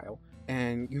rock pile,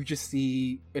 and you just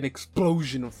see an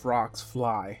explosion of rocks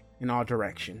fly in all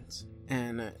directions.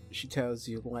 And she tells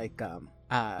you like,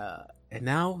 and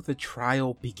now the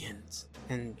trial begins.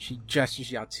 And she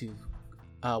gestures you out to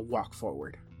walk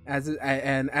forward. As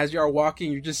you are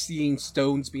walking, you're just seeing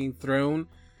stones being thrown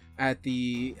at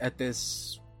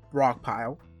this rock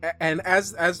pile. And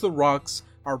as the rocks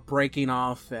are breaking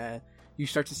off, you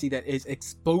start to see that it's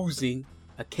exposing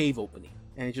a cave opening.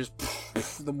 And it just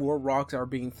the more rocks are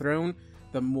being thrown,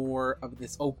 the more of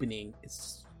this opening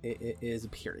is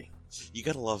appearing. You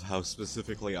gotta love how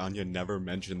specifically Anya never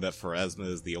mentioned that Pharasma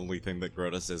is the only thing that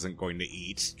Grotus isn't going to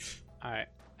eat. Alright,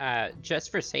 just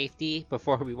for safety,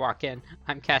 before we walk in,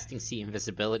 I'm casting see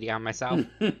invisibility on myself.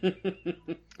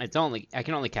 I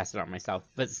can only cast it on myself,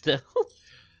 but still.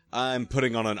 I'm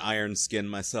putting on an iron skin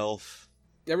myself.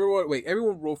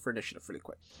 Everyone roll for initiative really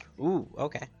quick. Ooh,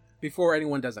 okay. Before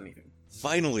anyone does anything.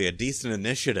 Finally, a decent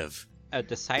initiative. A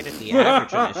decidedly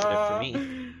average initiative for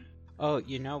me. Oh,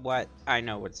 you know what? I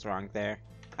know what's wrong there.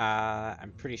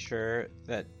 I'm pretty sure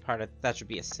that that should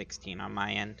be a 16 on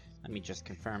my end. Let me just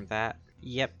confirm that.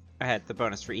 Yep, I had the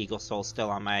bonus for Eagle Soul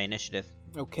still on my initiative.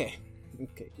 Okay.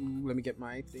 Ooh, let me get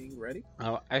my thing ready.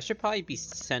 Oh, I should probably be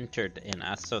centered in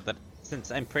us so that,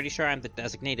 since I'm pretty sure I'm the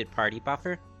designated party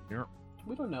buffer. Yeah.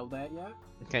 We don't know that yet.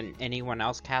 Can anyone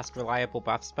else cast reliable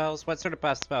buff spells? What sort of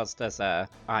buff spells does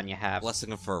Anya have?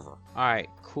 Blessing of Fervor. Alright,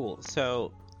 cool.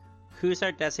 So, who's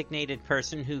our designated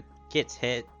person who gets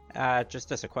hit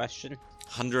Just as a question,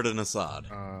 100 and Assad.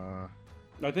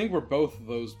 I think we're both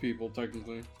those people,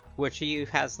 technically. which of you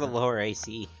has the lower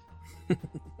AC?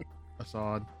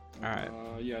 Assad. Alright.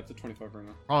 Yeah, it's a 25 right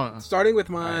now. Oh, Starting with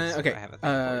my Alright, so okay, I have a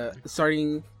thing for you.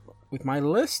 starting with my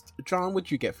list, John, what'd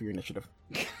you get for your initiative?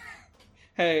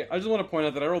 Hey, I just want to point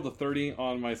out that I rolled a 30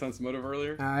 on my sense motive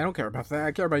earlier. I don't care about that.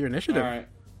 I care about your initiative. Alright.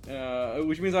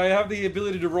 Which means I have the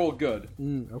ability to roll good.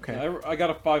 Okay. I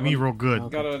got a 5 me on, roll good.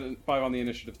 Okay. got a 5 on the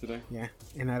initiative today. Yeah,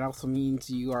 and that also means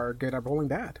you are good at rolling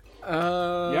bad.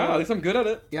 Yeah, at least I'm good at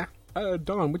it. Yeah.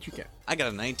 Don, what'd you get? I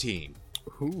got a 19.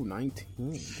 Ooh,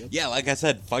 19. Good. Yeah, like I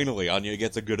said, finally Anya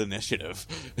gets a good initiative.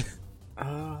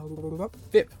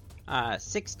 Viv,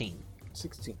 16.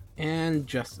 16. And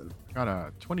Justin, Got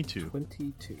a 22.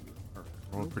 22.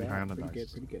 Rolled pretty high on the pretty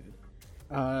dice. good, pretty good.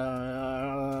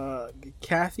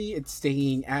 Kathy, it's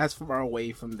staying as far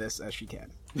away from this as she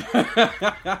can.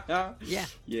 Yeah.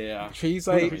 Yeah. She's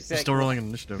like, She's still rolling an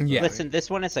initiative. Yeah. Listen, this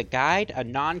one is a guide, a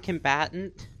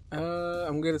non-combatant.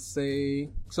 I'm gonna say,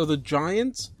 so the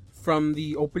giants from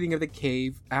the opening of the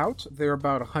cave out, they're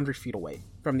about 100 feet away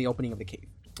from the opening of the cave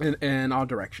in all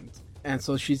directions. And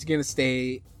so she's gonna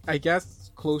stay, I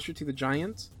guess, closer to the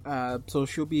giants. So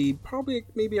she'll be probably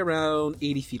maybe around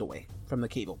 80 feet away from the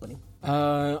cave opening.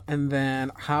 And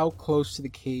then how close to the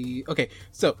cave? Okay,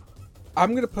 so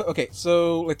I'm gonna put. Okay,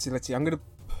 so let's see. I'm gonna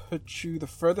put you the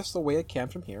furthest away I can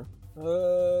from here.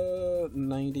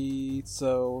 90.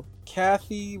 So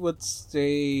Kathy would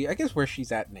stay, I guess, where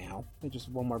she's at now. Just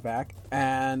one more back,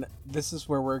 and this is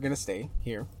where we're gonna stay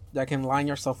here. You can line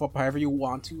yourself up however you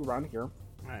want to around here.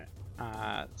 Alright.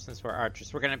 Since we're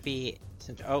archers, we're gonna be.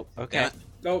 Oh, okay. Yeah.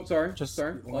 Oh, sorry. Just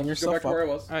sorry. line Let's go back yourself to where I up.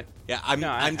 was. Yeah, I'm No,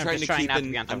 I'm I'm trying just to trying keep not to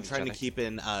in be on top I'm of each trying to other. keep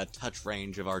in touch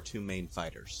range of our two main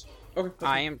fighters. Okay. that's I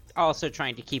fine. am also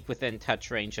trying to keep within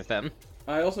touch range of them.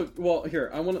 I also, well,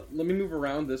 here, let me move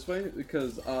around this way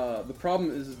because the problem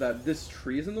is that this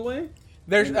tree is in the way.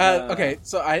 There's And, okay.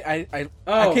 So I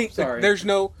Oh, can't, sorry. There's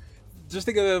no. Just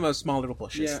think of them as small little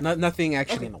bushes. Yeah. Nothing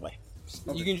actually Okay. in the way.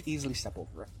 Okay. You can easily step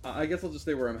over it. I guess I'll just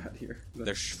stay where I'm at here.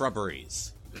 They're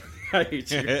shrubberies. I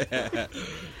hate you.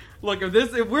 Look,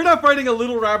 if we're not fighting a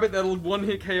little rabbit that'll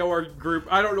one-hit KO our group,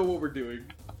 I don't know what we're doing.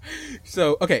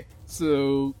 So okay,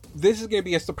 so this is gonna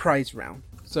be a surprise round.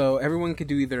 So everyone can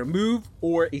do either a move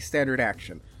or a standard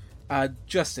action.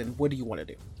 Justin, what do you want to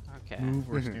do? Okay. Move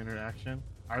or standard action.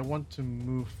 I want to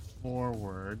move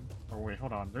forward. Or wait,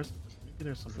 hold on. There's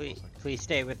something Please, else. please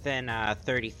stay within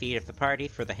 30 feet of the party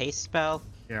for the haste spell.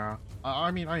 Yeah.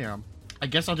 I mean, I am. I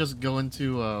guess I'll just go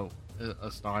into a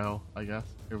style. I guess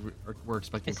if we're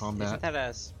expecting combat. Isn't that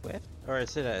a swift? Or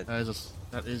is it a...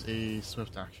 That is a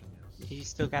swift action. Yes. You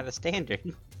still got a standard.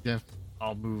 Yeah.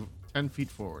 I'll move 10 feet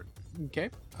forward. Okay.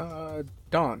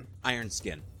 Dawn. Iron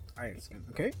skin. Iron Skin.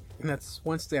 Okay, and that's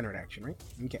one standard action, right?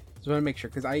 Okay. So I want to make sure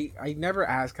because I never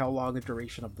ask how long the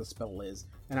duration of the spell is,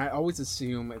 and I always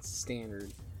assume it's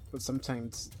standard. But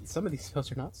sometimes some of these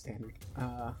spells are not standard.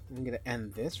 I'm gonna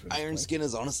end this. Really Iron quick. skin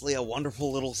is honestly a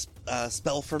wonderful little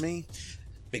spell for me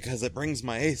because it brings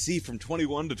my AC from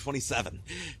 21 to 27.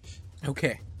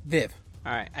 Okay, Viv.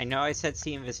 Alright, I know I said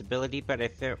see invisibility, but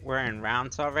if we're in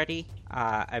rounds already,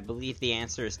 I believe the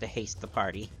answer is to haste the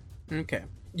party. Okay,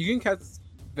 you can cast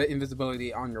the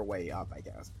invisibility on your way up, I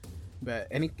guess.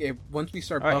 But once we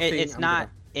start Or buffing, it's I'm not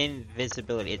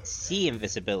invisibility, it's see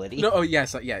invisibility. Gonna... No. Oh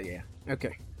yes. Yeah.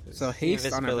 Okay. So See haste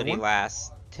on invisibility everyone.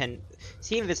 lasts 10...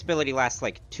 See invisibility lasts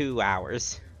like 2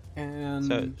 hours. And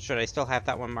So should I still have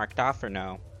that one marked off or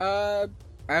no?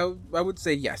 I would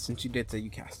say yes, since you did say you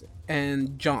cast it.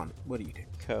 And John, what do you do?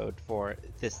 Code for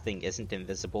this thing isn't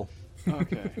invisible.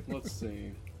 Okay, let's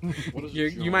see. What does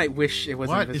You John might wish do? it was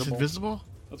What? invisible. It's invisible?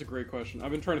 That's a great question.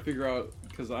 I've been trying to figure out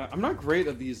because I'm not great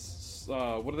at these.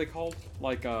 What are they called?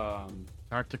 Like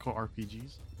Tactical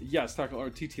RPGs? yes, tactical or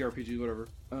TTRPGs, whatever.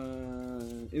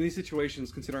 In these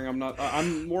situations, considering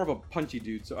I'm more of a punchy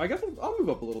dude, so I guess I'll move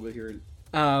up a little bit here.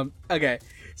 Okay.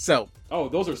 So Oh,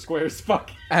 those are squares.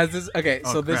 Fuck. as this, okay,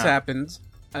 Oh, so this crap. happens.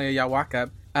 Y'all walk up.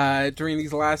 During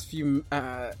these last few,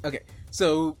 okay.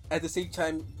 So at the same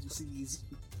time, you see these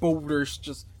boulders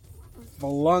just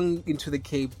flung into the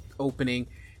cave opening,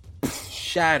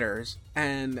 shatters,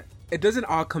 and it doesn't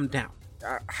all come down.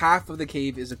 Half of the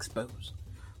cave is exposed,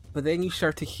 but then you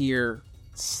start to hear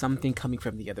something coming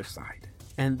from the other side,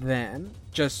 and then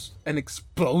just an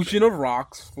explosion of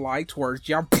rocks fly towards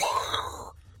you.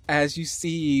 As you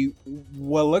see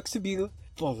what looks to be the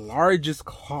largest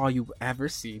claw you've ever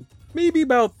seen. Maybe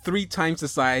about 3 times the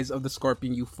size of the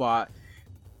scorpion you fought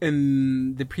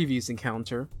in the previous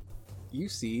encounter. You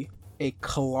see a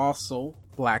colossal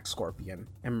black scorpion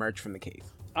emerge from the cave.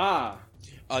 Ah,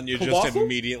 Anya Colossal? just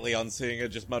immediately on seeing it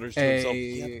just mutters to himself. A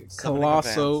 "Yep, summoning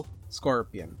colossal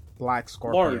scorpion. Black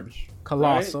scorpion. Large.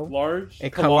 Colossal. Right? Large. A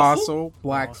colossal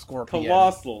black scorpion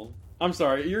Colossal. I'm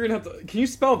sorry. You're gonna have to. Can you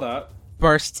spell that?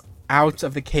 bursts out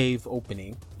of the cave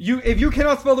opening. If you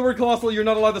cannot spell the word colossal, you're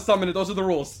not allowed to summon it. Those are the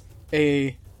rules.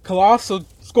 A colossal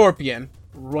scorpion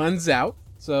runs out.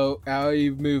 So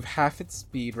you move half its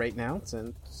speed right now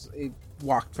since it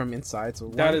walked from inside. So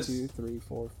That 1, is- 2, 3,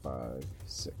 4, 5,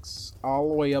 6, all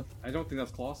the way up. I don't think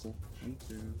that's colossal. 1,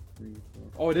 2, 3, 4.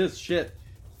 Oh, it is. Shit.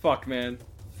 Fuck, man.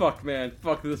 Fuck, man.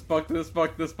 Fuck this. Fuck this.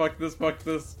 Fuck this. Fuck this. Fuck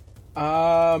this.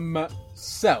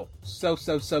 So.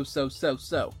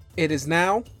 It is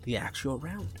now the actual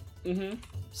round. Mm-hmm.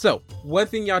 So, one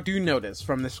thing y'all do notice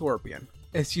from the scorpion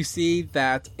is you see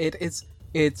that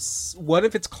it's one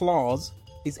of its claws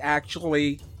is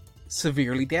actually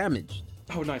severely damaged.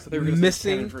 Oh, nice. I thought you were gonna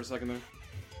Missing- say cannon for a second there.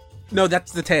 No,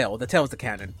 that's the tail. The tail's the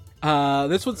cannon.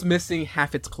 This one's missing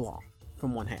half its claw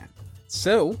from one hand.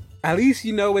 So, at least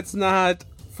you know it's not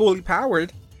fully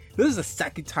powered. This is the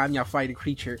second time y'all fight a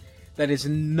creature that is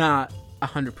not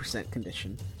 100%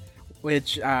 conditioned.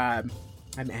 Which, I'm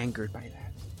angered by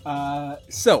that.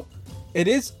 So, it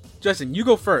is... Justin, you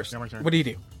go first. Yeah, my turn. What do you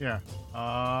do? Yeah.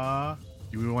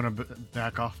 Do we want to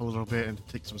back off a little bit and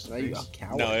take some Are you space? a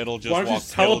coward? No, it'll just Why don't you walk,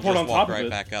 just teleport it'll on just top walk of right it?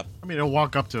 back up. I mean, it'll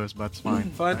walk up to us, but it's fine.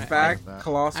 Fun I fact, like that.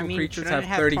 colossal I mean, creatures shouldn't have it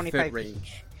have 30 25 foot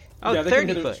range. Oh, Yeah, they 30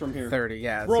 can hit foot. us from here. 30,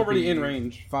 yeah. We're so already be in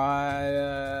range.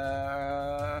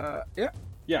 5, yeah.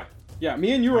 Yeah.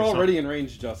 Me and you are Alright, so- already in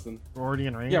range, Justin. We're already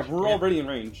in range? Yeah, we're already in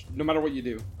range, no matter what you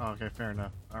do. Oh, okay, fair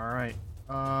enough. Alright.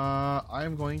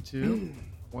 I'm going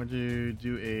to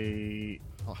do a...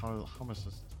 How much is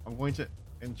this? I'm going to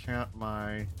enchant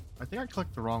my... I think I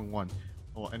clicked the wrong one.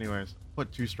 Well, anyways,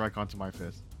 put 2 strike onto my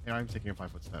fist. And I'm taking a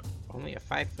 5-foot step. Only a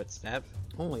 5-foot step.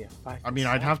 Only a 5. I mean,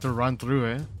 I'd have to run through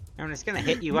it. I mean, it's gonna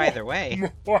hit you either way.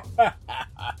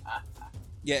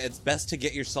 Yeah, it's best to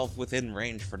get yourself within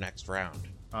range for next round.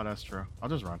 Oh, that's true. I'll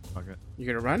just run. Fuck it.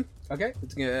 You're gonna run? Okay.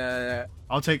 It's gonna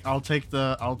I'll take the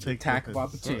Attack the- of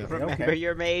opportunity. yeah. Remember Okay.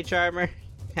 your mage armor?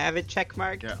 Have it check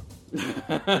marked? Yeah,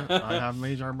 I have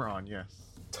mage armor on. Yes.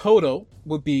 total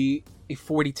would be a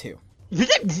 42.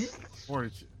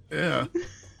 42. Yeah.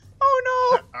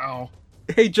 Oh Ow.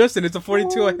 Hey Justin, it's a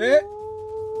 42 a hit?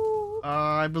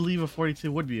 I believe a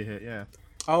 42 would be a hit. Yeah.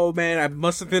 Oh man, I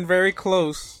must have been very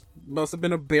close. Must have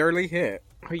been a barely hit.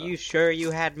 no! Are you sure you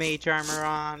had mage armor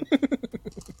on?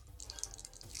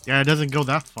 Yeah, it doesn't go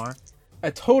that far.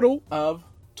 A total of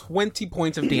 20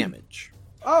 points of damage.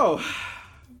 Oh,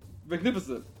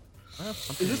 magnificent. I have Is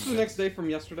something this the in next day from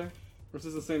yesterday? Or is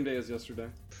this the same day as yesterday?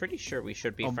 Pretty sure we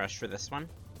should be fresh for this one.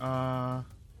 there.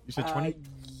 You said 20?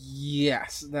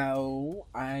 Yes. Now,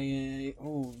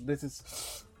 this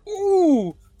is...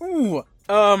 Ooh!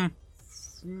 I'm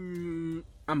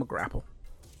a grapple.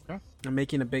 Okay. I'm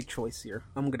making a big choice here.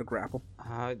 I'm gonna grapple.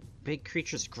 Big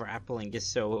creatures grappling is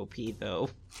so OP though.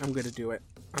 I'm gonna do it.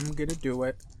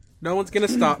 No one's gonna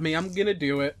stop me. I'm gonna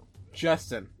do it.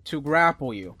 Justin, to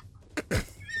grapple you.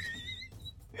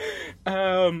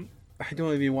 I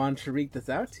don't even want to read this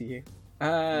out to you.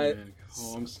 Man,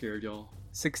 oh, I'm scared, y'all.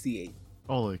 68.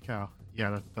 Holy cow.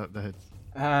 Yeah, that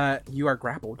hits. You are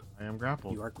grappled. I am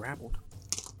grappled. You are grappled.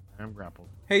 I am grappled.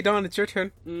 Hey, Don, it's your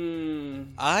turn.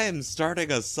 I am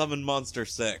starting a Summon Monster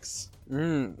 6.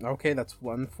 Okay, that's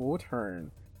one full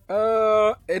turn.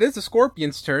 It is the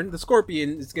Scorpion's turn. The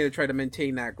Scorpion is gonna try to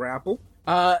maintain that grapple.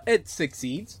 It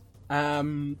succeeds.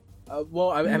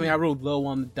 Well, I mean, I rolled low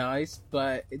on the dice,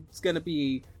 but it's gonna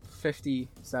be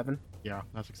 57. Yeah,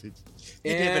 that succeeds.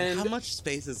 Hey, David, And how much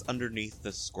space is underneath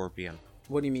the scorpion?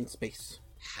 what do you mean space?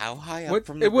 How high up What-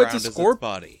 from the it was a ground is its scorp-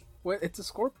 body? Well, it's a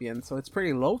Scorpion, so it's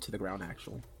pretty low to the ground,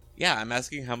 actually. Yeah, I'm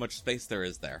asking how much space there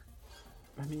is there.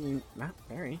 I mean, not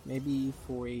very. Maybe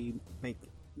for a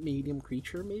medium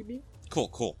creature, maybe.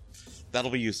 Cool.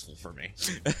 That'll be useful for me.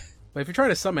 But if you're trying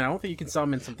to summon, I don't think you can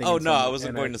summon something. Oh in no, some- I wasn't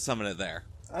in going to summon it there.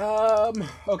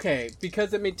 Okay,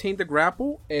 because it maintained the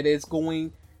grapple, it is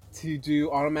going to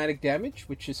do automatic damage,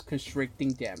 which is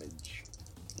constricting damage.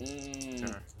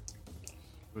 It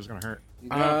was gonna hurt.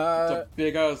 Yeah, it's a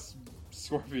big ass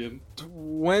scorpion.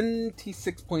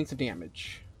 26 points of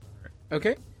damage.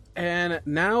 Okay, and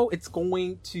now it's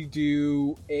going to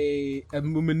do a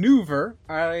maneuver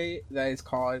that is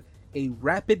called a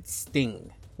rapid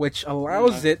sting, which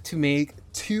allows it to make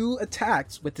 2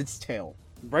 attacks with its tail.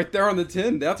 Right there on the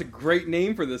tin. That's a great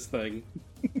name for this thing.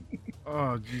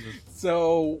 Oh, Jesus.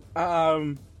 So,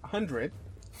 100.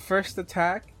 First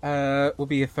attack will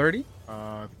be a 30.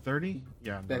 30?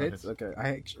 Yeah, That hits? Okay.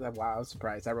 Wow, I was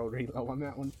surprised. I rolled really low on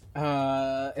that one.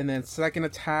 And then second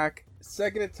attack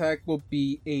second attack will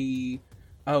be a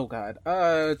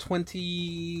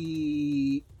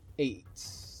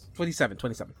 27.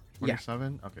 Yeah.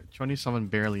 27? Okay, 27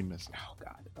 barely missed. Oh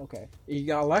god. Okay. You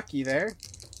got lucky there.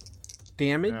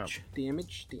 Damage.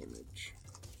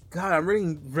 God, I'm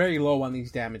running very low on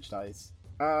these damage dice.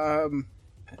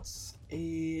 That's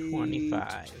a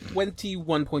 25.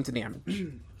 21 points of damage.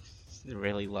 It's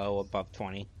really low, above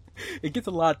 20. It gets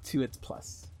a lot to its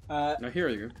plus. Now here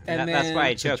you go. And That's why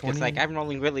I So joked. It's 20? like, I'm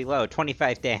rolling really low.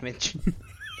 25 damage.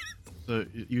 So,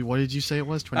 what did you say it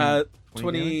was? 20,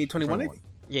 20 damage? 21, I think.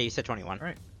 Yeah, you said 21.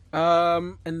 Alright.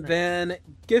 And then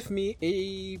give me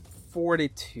a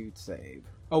fortitude save.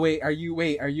 Oh wait, are you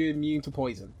immune to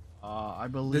poison? I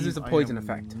believe This is a poison I am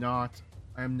effect.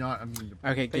 I am not immune to poison.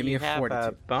 Okay, But give me you a have fortitude.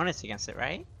 a bonus against it,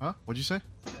 right? Huh? What'd you say?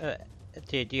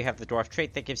 Do you have the dwarf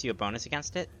trait that gives you a bonus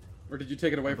against it? Or did you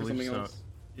take it away I for believe something so. else?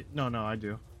 No, I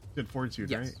do. Good fortitude,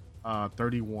 Yes. right?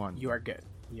 31. You are good.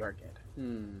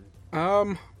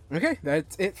 Hmm. Okay,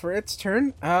 that's it for its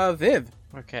turn. Viv.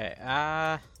 Okay,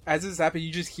 As this happens,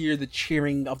 you just hear the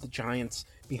cheering of the giants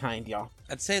behind y'all.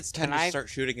 I'd say it's time Can to I- start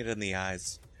shooting it in the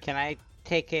eyes. can I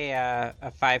take a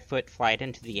 5-foot flight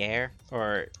into the air?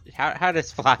 Or how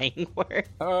does flying work?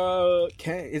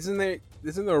 Okay, isn't there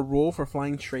a rule for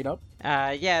flying straight up?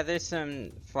 Yeah, there's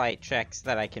some flight checks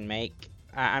that I can make.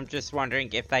 I'm just wondering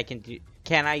if I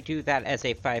can I do that as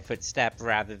a 5-foot step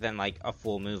rather than like a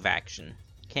full move action?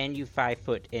 Can you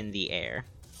 5-foot in the air?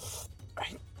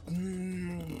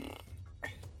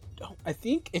 I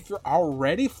think if you're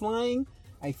already flying,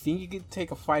 I think you could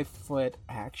take a 5-foot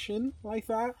action like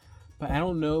that. But I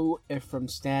don't know if from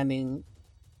standing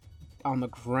on the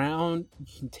ground you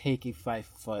can take a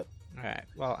 5-foot. Alright,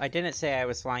 well, I didn't say I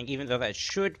was flying, even though that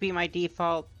should be my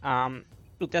default.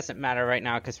 It doesn't matter right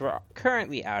now because we're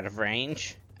currently out of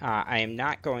range. I am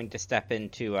not going to step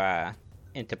into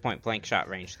point blank shot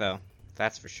range, though.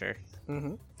 That's for sure.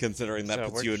 Mm-hmm. Considering that So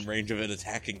puts we're you in just- range of it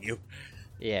attacking you.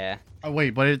 Yeah. Oh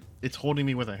wait, but it's holding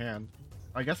me with a hand.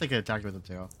 I guess I can attack with a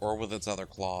tail. Or with its other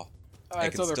claw. I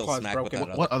Its can other still claw's smack with broken.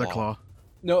 that What other claw?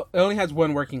 No, it only has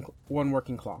one working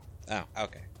claw. Oh,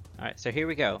 okay. Alright, so here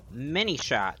we go. Mini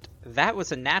shot. That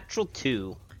was a natural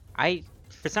 2. I,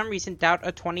 for some reason, doubt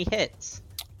a 20 hits.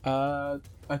 A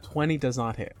 20 does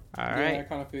not hit. Yeah, I Alright.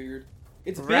 kind of figured.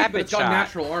 It's big, Rapid but it's got shot.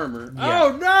 natural armor. Yeah.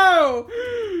 Oh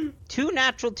no! 2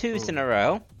 natural 2s in a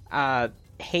row.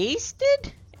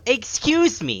 Hasted?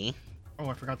 Excuse me. Oh,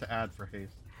 I forgot to add for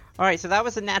haste. Alright, so that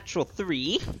was a natural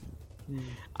 3.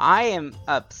 I am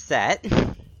upset.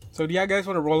 So do you guys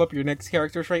want to roll up your next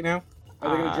characters right now?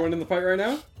 Are they gonna join in the fight right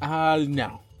now?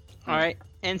 No. Alright,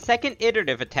 and second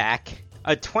iterative attack,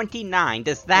 a 29.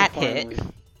 Does that hit?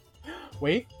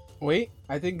 Finally. Wait.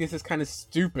 I think this is kind of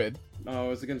stupid. Oh,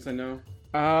 is it gonna say no?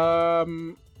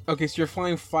 Okay, so you're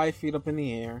flying 5 feet up in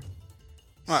the air.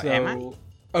 What, am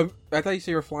I? I thought you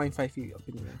said you were flying 5 feet up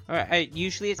in the air. Alright,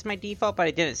 usually it's my default, but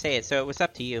I didn't say it, so it was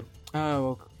up to you.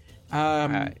 Oh, okay.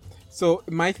 Alright. So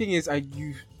my thing is, are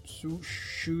you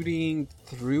shooting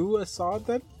through a sod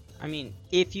then? I mean,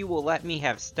 if you will let me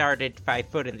have started 5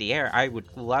 foot in the air, I would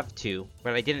love to,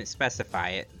 but I didn't specify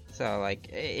it. So, like,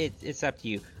 it's up to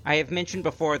you. I have mentioned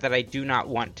before that I do not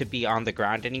want to be on the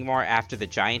ground anymore after the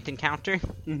giant encounter.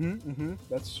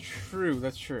 That's true.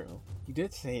 You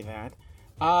did say that.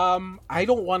 I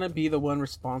don't want to be the one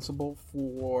responsible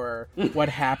for what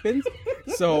happens,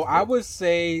 so I would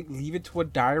say leave it to a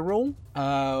die roll.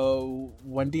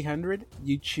 1d100.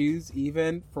 You choose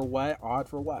even for what, odd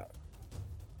for what.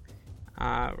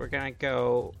 We're gonna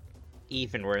go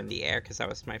even. We're in the air because that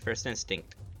was my first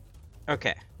instinct.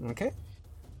 Okay. Okay.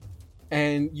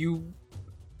 And you.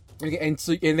 Okay, and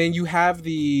then you have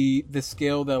the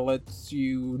skill that lets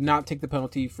you not take the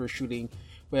penalty for shooting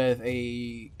with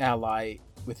a ally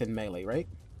within melee, right?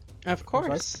 Of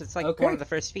course. It's like Okay. one of the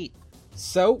first feat.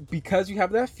 So, because you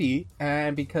have that feat,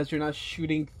 and because you're not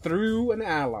shooting through an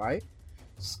ally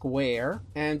square,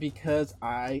 and because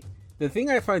the thing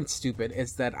I find stupid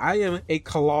is that I am a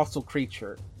colossal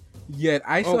creature, yet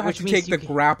I still have which to means take you the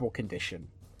can- grapple condition.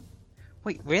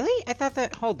 Wait, really? I thought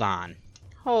that. Hold on.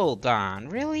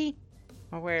 Really?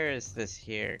 Well, where is this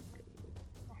here?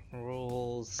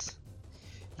 Rules.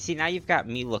 See, now you've got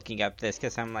me looking up this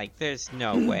because I'm like, there's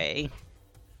no way.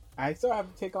 I still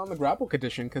have to take on the grapple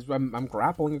condition because I'm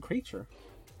grappling a creature.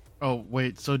 Oh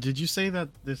wait, so did you say that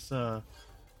this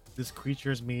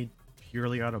creature is made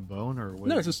purely out of bone, or what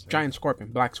No, did it's you just say? giant scorpion,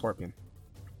 black scorpion.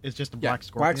 It's just a Yeah, black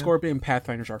scorpion. black scorpion and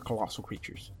pathfinders are colossal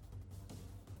creatures.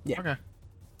 Yeah. Okay.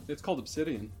 It's called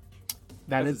obsidian.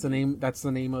 That's the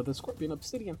name of the scorpion,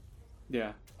 obsidian.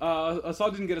 Yeah.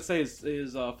 Assad didn't get to say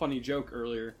his funny joke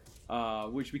earlier.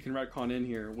 which we can retcon in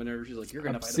here whenever she's like, "You're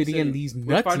gonna Obsidian fight these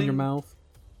We're nuts in fighting- your mouth.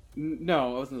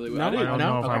 No, I wasn't really. No, I didn't I don't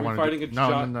know if I Are we wanted fighting to- a no,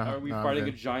 gi- no, Are we no, I'm fighting a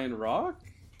good. giant rock?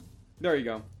 There you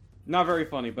go. Not very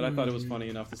funny, but I thought it was funny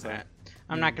enough to say.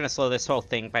 I'm not gonna slow this whole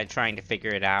thing by trying to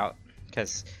figure it out,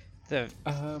 because the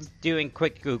doing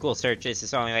quick Google searches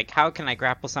is only like, how can I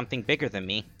grapple something bigger than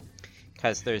me?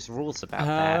 Because there's rules about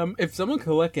that. If someone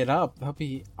could look it up, that'd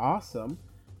be awesome.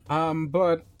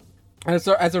 But as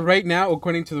of right now,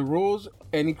 according to the rules,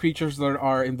 any creatures that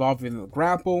are involved in the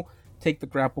grapple take the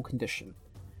grapple condition.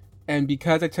 And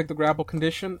because I took the grapple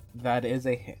condition, that is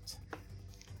a hit.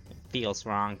 Feels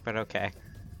wrong, but okay.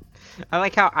 I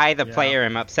like how I, the Yeah. player,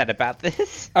 am upset about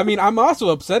this. I mean, I'm also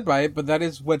upset by it, but that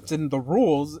is what's in the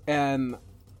rules, and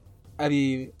I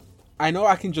mean, I know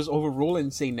I can just overrule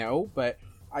and say no, but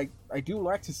I do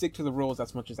like to stick to the rules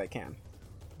as much as I can.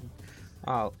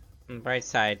 Oh, on the bright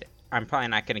side, I'm probably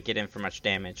not going to get in for much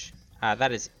damage.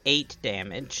 That is 8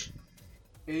 damage.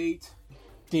 8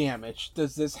 damage.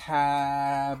 Does this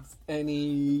have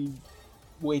any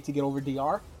way to get over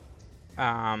DR?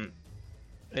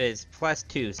 It is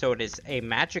 +2, so it is a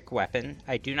magic weapon.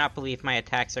 I do not believe my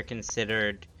attacks are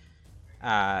considered,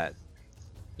 of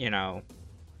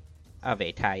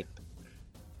a type,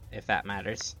 if that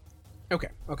matters. Okay.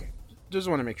 Just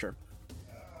want to make sure.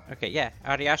 Okay, yeah,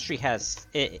 Ariastri has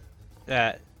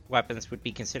weapons would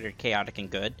be considered chaotic and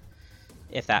good,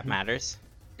 if that matters.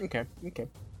 Okay.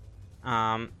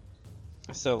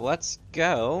 So let's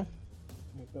go.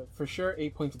 For sure,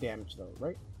 8 points of damage, though,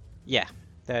 right? Yeah,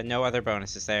 no other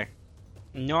bonuses there.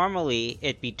 Normally,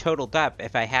 it'd be totaled up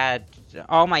if I had...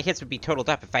 All my hits would be totaled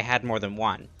up if I had more than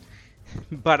one.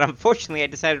 But unfortunately, I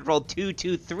decided to roll 2,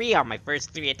 2, 3 on my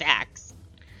first 3 attacks.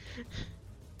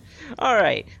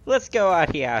 Alright, let's go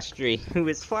Ariastri, who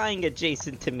is flying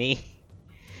adjacent to me.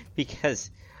 Because,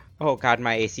 oh god,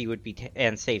 my AC would be...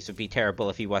 and saves would be terrible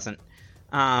if he wasn't.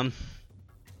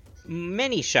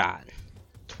 Mini shot.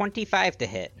 25 to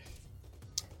hit.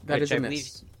 That Which is a I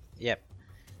miss. Yep.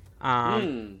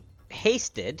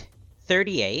 Hasted,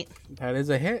 38. That is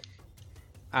a hit.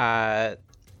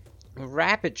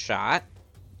 Rapid shot,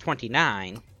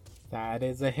 29. That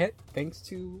is a hit, thanks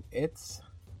to its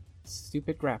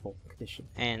stupid grapple condition.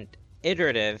 And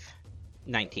iterative,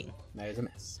 19. That is a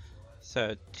miss.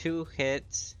 So 2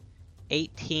 hits,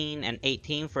 18 and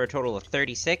 18 for a total of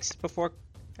 36 before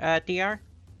DR.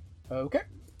 Okay.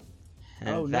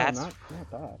 And that's not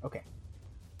bad. Okay.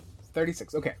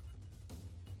 36, okay.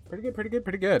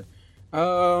 Pretty good.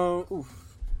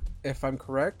 Oof. If I'm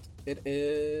correct, it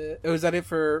is... Oh, is that it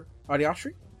for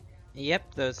Ariastri?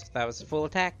 Yep, that was a full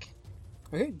attack.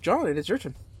 Okay, John, it is your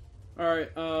turn.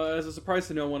 Alright, as a surprise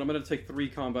to no one, I'm going to take 3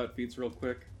 combat feats real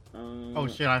quick. Oh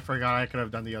shit, I forgot I could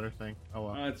have done the other thing. Oh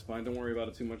well. It's fine, don't worry about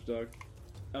it too much, Doug.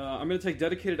 I'm going to take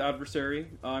Dedicated Adversary.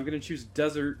 I'm going to choose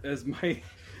Desert as my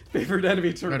favorite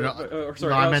enemy to...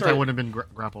 I meant I wouldn't have been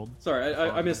grappled. Sorry,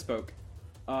 I misspoke.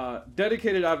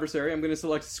 Dedicated Adversary. I'm going to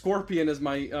select Scorpion as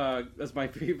my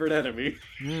favorite enemy.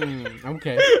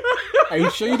 Okay. Are you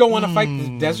sure you don't want to fight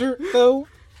the desert, though?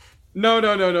 No.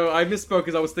 I misspoke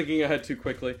because I was thinking ahead too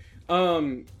quickly.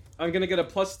 I'm going to get a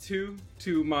 +2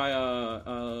 to my,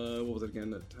 what was it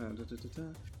again?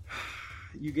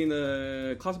 You gain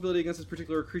the class ability against this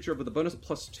particular creature with a bonus of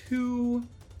 +2.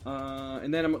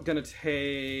 And then I'm going to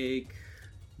take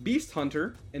Beast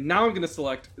Hunter. And now I'm going to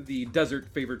select the Desert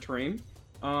Favored Terrain.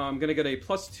 I'm going to get a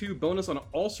 +2 bonus on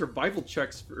all survival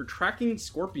checks for tracking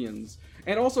scorpions.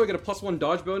 And also I get a +1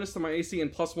 dodge bonus to my AC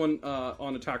and +1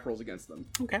 on attack rolls against them.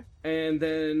 Okay. And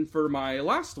then for my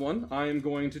last one, I'm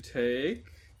going to take...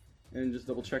 And just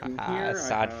double checking here.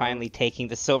 Assad finally taking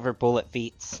the silver bullet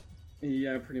feats.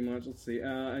 Yeah, pretty much. Let's see.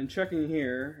 And checking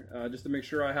here, just to make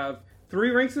sure I have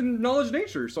 3 ranks in Knowledge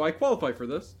Nature, so I qualify for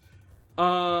this.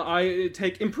 I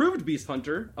take Improved Beast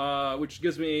Hunter, which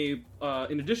gives me,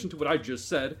 in addition to what I just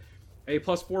said, a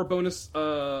 +4 bonus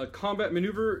combat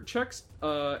maneuver checks,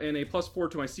 and a +4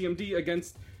 to my CMD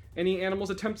against any animal's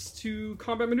attempts to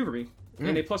combat maneuver me,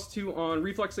 and a +2 on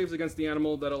reflex saves against the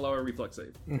animal that allow a reflex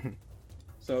save.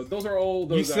 So those are all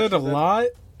those. You said a lot,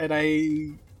 and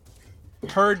I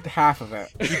heard half of it.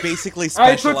 He basically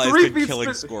I took specialized 3 in feats killing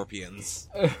for- scorpions.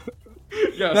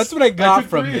 Yes, That's what I got took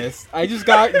from 3 this. I just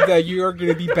got that you're going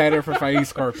to be better for fighting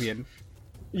Scorpion.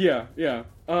 Yeah.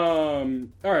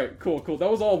 Alright, cool. That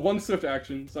was all 1 swift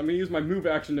action, so I'm gonna use my move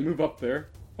action to move up there.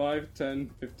 5, 10,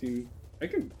 15...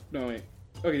 No, wait.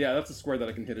 Okay, yeah, that's a square that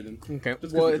I can hit it in. Okay, Just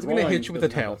 'cause well, the it's going to drawing hit you with a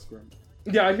doesn't have tail. that square.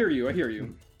 Yeah, I hear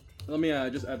you. Let me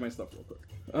just add my stuff real quick.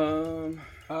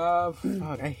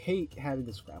 Fuck, I hate having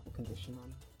this grapple condition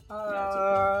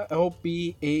on. It'll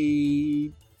be a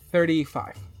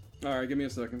 35. Alright, give me a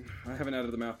second. I haven't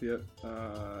added the math yet.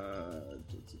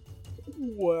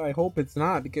 Well, I hope it's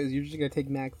not, because you're just gonna take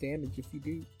max damage if you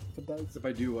do. If it does. If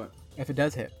I do what? If it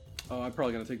does hit. Oh, I'm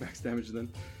probably gonna take max damage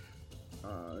then.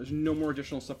 There's no more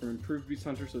additional stuff from Improved Beast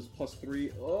Hunter, so it's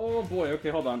 +3. Oh boy, okay,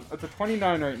 hold on. It's a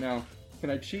 29 right now. Can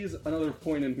I cheese another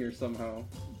point in here somehow?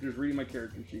 Just reading my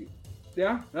character sheet.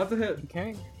 Yeah, that's a hit.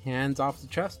 Okay. Hands off the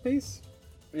chest piece.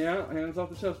 Yeah, hands off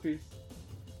the chest piece.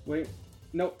 Wait.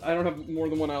 Nope, I don't have more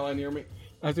than one ally near me.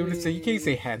 I was going to say, you can't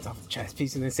say hands off the chest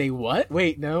piece and then say what?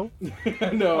 Wait, no.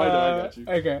 No, I got you.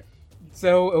 Okay.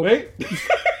 So, Wait.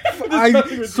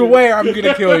 I swear I'm going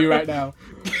to kill you right now.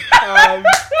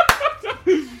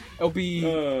 It'll be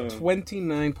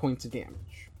 29 points of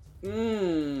damage.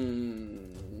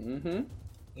 Mm-hmm.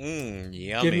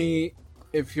 Yummy. Give me,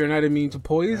 if you're not immune to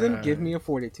poison, give me a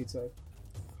fortitude save.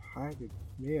 Man,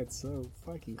 it's so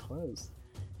fucking close.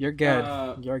 You're good.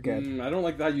 You're good. I don't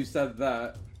like that you said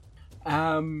that.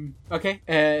 Okay,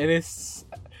 it is.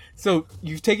 So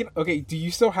you've taken. Okay, do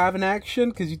you still have an action?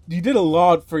 Because you did a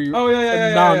lot for your. Oh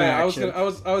yeah. non-action. I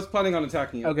was planning on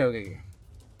attacking it. Okay.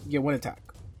 You get one attack.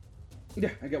 Yeah,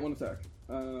 I get one attack.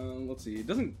 Let's see. It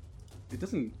doesn't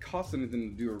cost anything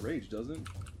to do a rage, does it?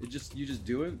 You just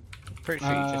do it. Pretty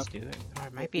sure you just do it. Or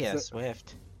it might be a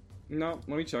swift. No,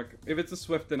 let me check. If it's a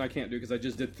swift, then I can't do it because I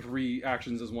just did 3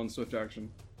 actions as one swift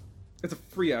action. It's a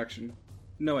free action.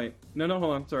 No, wait. No,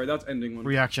 hold on. Sorry, that's ending one.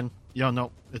 Free action. Yeah,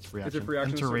 no, it's free It's action. a free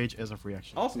action, Enter so- rage is a free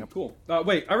action. Awesome, Yep. cool.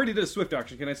 Wait, I already did a swift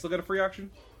action. Can I still get a free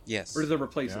action? Yes. Or does it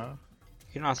replace Yeah. You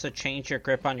can also change your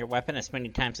grip on your weapon as many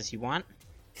times as you want.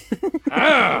 it?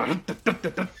 Ah!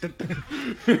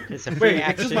 It's a free Wait, it's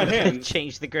action just my to hand.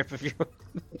 change the grip of your weapon.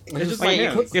 It's just Oh, my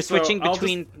yeah, hand. you're So switching I'll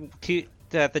between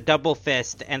the double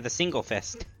fist and the single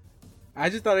fist. I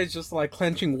just thought it's just like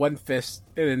clenching one fist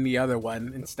and then the other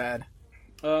one instead.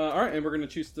 Alright, and we're going to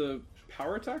choose the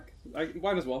power attack?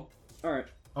 Might as well. Alright.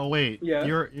 Oh wait, Yeah.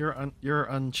 you're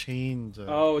unchained.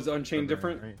 Oh, is Unchained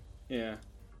barbarian, different? right? Yeah.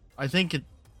 I think it's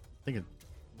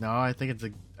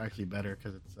actually better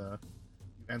because it's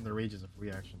end the rage is a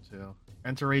free action too.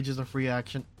 Enter rage is a free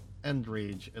action. End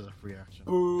rage is a free action.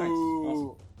 Thanks.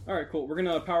 Awesome. Alright, cool. We're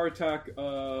gonna power attack,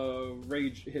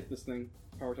 rage, hit this thing.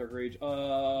 Power attack, rage.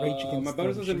 Rage against My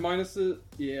bonuses and Scorpion. minuses,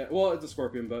 yeah, well, it's a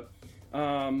scorpion, but,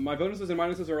 my bonuses and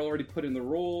minuses are already put in the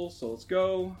roll, so let's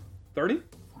go. 30?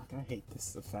 Fuck, I hate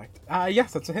this effect.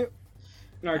 Yes, that's a hit.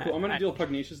 Alright, cool. I'm gonna I- deal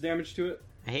pugnacious damage to it.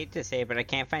 I hate to say it, but I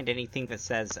can't find anything that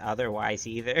says otherwise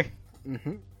either.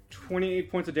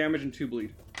 28 points of damage and 2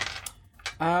 bleed.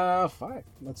 5.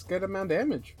 That's good amount of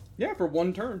damage. Yeah, for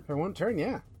 1 turn. For one turn,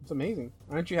 yeah. It's amazing.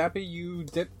 Aren't you happy you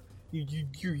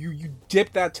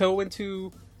dipped that toe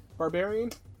into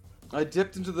Barbarian? I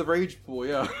dipped into the rage pool,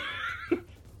 yeah.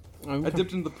 I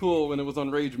dipped into the pool when it was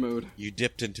on rage mode. You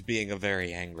dipped into being a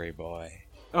very angry boy.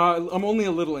 I'm only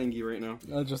a little angry right now.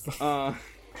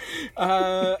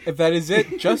 If that is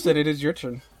it, Justin, it is your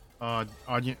turn.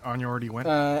 Anya already went.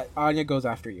 Anya goes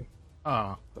after you.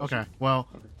 Oh, okay. Well,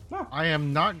 No. I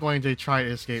am not going to try to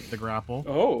escape the grapple.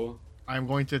 Oh. I'm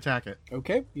going to attack it.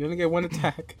 Okay, you only get one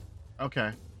attack.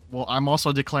 Okay. Well, I'm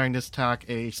also declaring this attack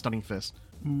a stunning fist,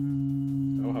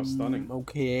 Oh, how stunning.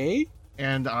 Okay.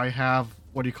 and I have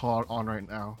what do you call it on right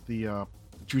now? The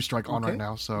True Strike on Okay. right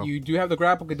now. So You do have the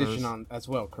grapple condition Those- on as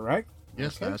well, correct?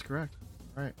 yes, okay. that is correct.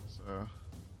 All right. So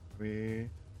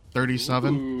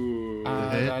 37 Ooh. hit.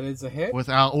 That is a hit.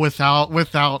 without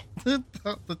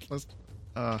the plus.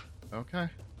 Okay.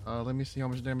 Let me see how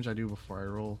much damage I do before I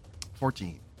roll.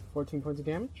 14. 14 points of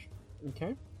damage.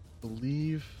 Okay.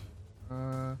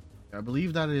 I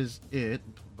believe that is it,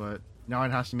 but now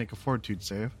it has to make a fortitude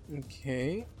save.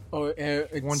 Okay. Oh, it's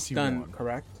 21. stunned,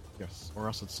 correct? Yes, or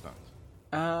else it's stunned.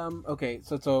 Okay,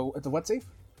 so it's a what save?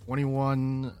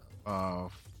 21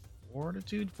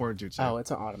 fortitude save. Oh,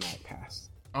 it's an automatic pass.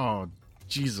 Oh,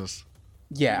 Jesus.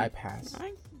 Yeah, I pass.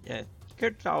 Yeah, you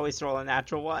could always roll a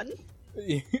natural one.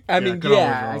 I mean, could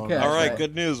yeah, always roll I could. that. All right, but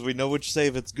good news. We know which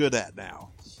save it's good at now.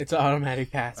 It's an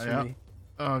automatic pass for Yeah. me.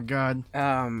 Oh God.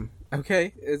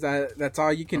 Okay, that's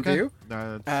all you can Okay. do?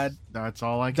 That's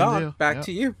all I can Don, do. back Yep.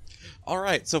 to you. All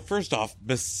right, so first off,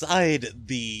 beside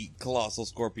the colossal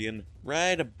scorpion,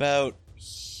 right about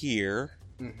here,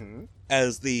 Mm-hmm.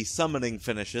 as the summoning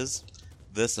finishes,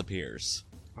 this appears.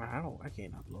 Wow, I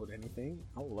can't upload anything.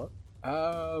 I'll look.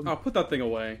 Oh, put that thing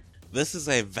away. This is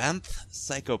a Vanth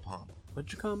Psychopomp.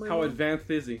 What'd you call my How name? advanced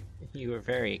is he? You were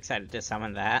very excited to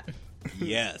summon that.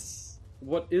 Yes.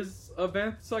 What is a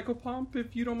Vanth Psychopomp,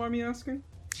 if you don't mind me asking?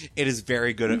 It is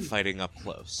very good at fighting up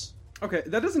close. Okay,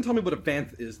 that doesn't tell me what a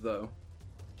Vanth is, though.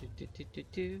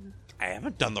 I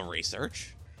haven't done the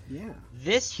research. Yeah.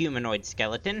 This humanoid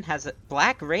skeleton has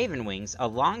black raven wings, a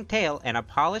long tail, and a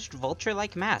polished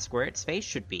vulture-like mask where its face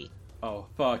should be. Oh,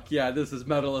 fuck. Yeah, this is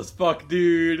metal as fuck,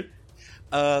 dude.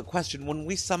 Question, when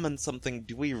we summon something,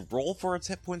 do we roll for its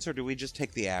hit points or do we just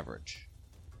take the average?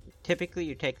 Typically,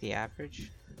 you take the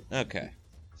average. Okay.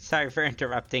 Sorry for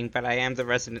interrupting, but I am the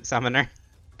resident summoner.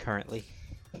 Currently.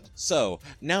 So,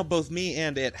 now both me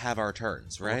and it have our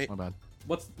turns, right? My bad.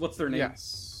 What's their name?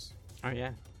 Yes. Oh,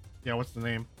 yeah. Yeah, what's the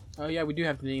name? Oh yeah, we do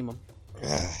have to name them.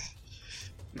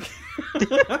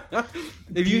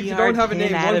 If you don't have a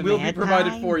name, one will be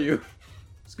provided for you.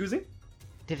 Scusi?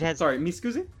 It has, Sorry, me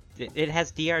Scusi? it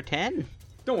has DR10.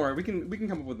 Don't worry, we can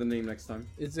come up with a name next time.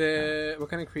 Is it what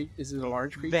kind of creature? Is it a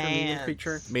large creature? Medium Vance.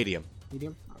 creature? Medium.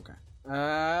 Medium.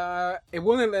 Okay. It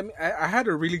wouldn't let me. I had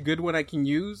a really good one I can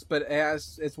use, but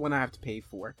it's one I have to pay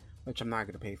for, which I'm not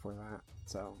going to pay for that.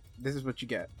 So this is what you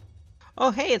get.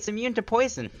 Oh, hey, it's immune to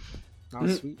poison. Oh,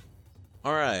 sweet.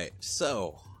 Alright,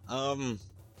 so,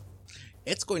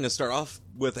 it's going to start off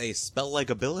with a spell-like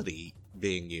ability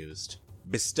being used.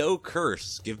 Bestow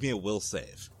Curse. Give me a will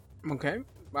save. Okay.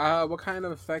 What kind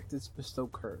of effect is Bestow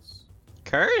Curse?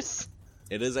 Curse?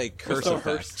 It is a curse Bestow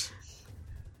effect. Curse.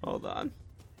 Hold on.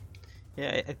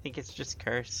 Yeah, I think it's just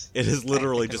curse. It is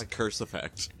literally I think just I'm curse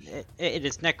effect. It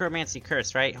is necromancy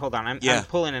curse, right? Hold on, I'm Yeah.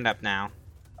 pulling it up now.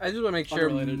 I just want to make sure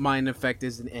Unrelated. Mind Effect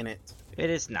isn't in it. It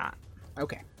is not.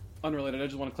 Okay. Unrelated, I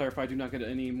just want to clarify, I do not get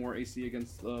any more AC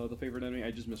against the favorite enemy. I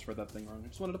just misread that thing wrong. I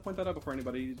just wanted to point that out before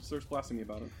anybody starts blasting me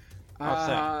about it.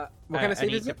 What kind of I save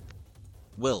need is it?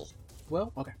 Will.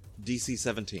 Well, okay. DC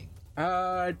 17.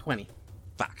 20.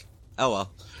 Fuck. Oh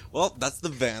well. Well, that's the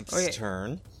Vance Okay.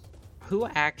 turn. Who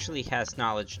actually has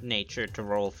knowledge nature to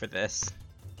roll for this?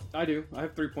 I do. I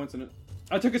have 3 points in it.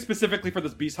 I took it specifically for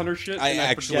this Beast Hunter shit. I and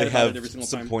actually forget about have it every single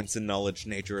some time. points in knowledge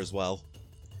nature as well.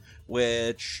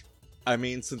 Which, I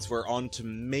mean, since we're on to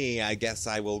me, I guess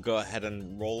I will go ahead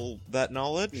and roll that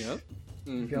knowledge. Yep.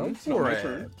 Mhm. Go It's for my it.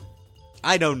 turn.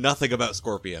 I know nothing about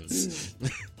scorpions.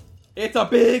 It's a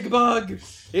big bug!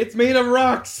 It's made of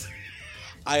rocks!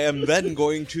 I am then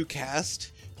going to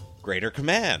cast Greater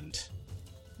Command.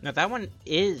 No, that one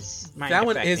is mind That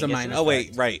one affecting, is a isn't mind it? Oh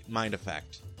wait, right, Mind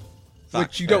Effect. Fuck,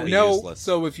 Which you don't totally know, useless.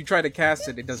 so if you try to cast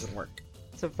it, it doesn't work.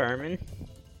 It's a vermin.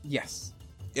 Yes.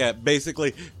 Yeah,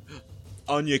 basically,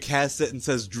 Anya casts it and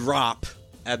says drop,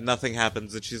 and nothing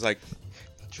happens, and she's like,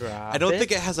 Drop I don't it.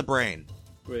 think it has a brain.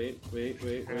 Wait.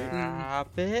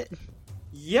 Drop it.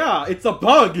 Yeah, it's a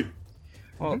bug!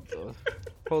 Well,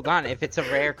 hold on. If it's a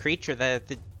rare creature, the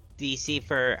DC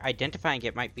for identifying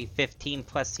it might be 15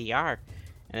 plus CR,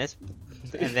 and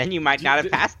then you might not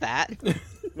have passed that.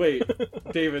 Wait,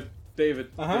 David.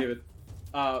 Uh-huh. David.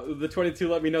 The 22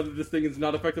 let me know that this thing is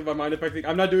not affected by mind affecting.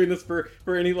 I'm not doing this for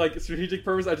any, like, strategic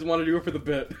purpose. I just want to do it for the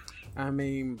bit. I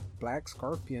mean, black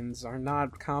scorpions are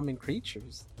not common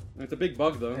creatures. It's a big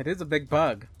bug, though. It is a big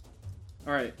bug.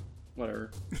 Alright, whatever.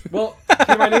 Well,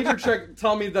 can my nature check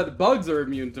tell me that bugs are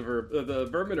immune to the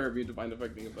vermin are immune to mind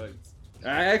affecting effects?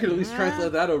 I could at least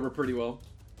translate that over pretty well.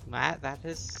 That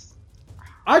is.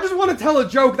 I just want to tell a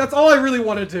joke. That's all I really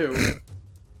want to do.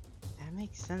 That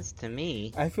makes sense to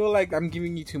me. I feel like I'm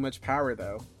giving you too much power,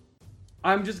 though.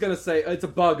 I'm just gonna say it's a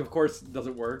bug. Of course, it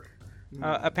doesn't work.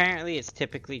 Apparently, it's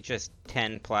typically just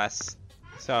 10 plus.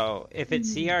 So if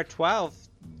it's CR 12,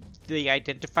 the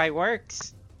identify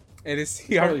works. It is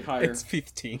Probably higher. It's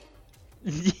 15.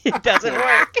 It doesn't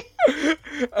work. Okay,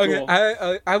 Cool.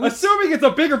 I was, Assuming it's a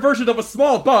bigger version of a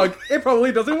small bug, it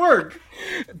probably doesn't work.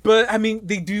 but I mean,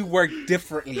 they do work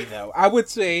differently, though. I would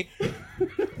say,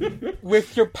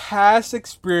 with your past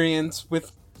experience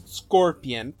with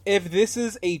Scorpion, if this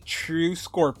is a true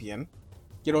Scorpion,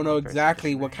 you don't know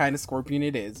exactly what kind of Scorpion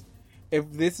it is.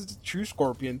 If this is a true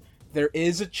Scorpion, there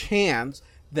is a chance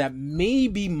that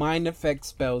maybe Mind Effect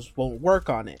spells won't work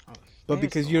on it. But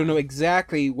because you don't know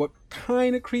exactly what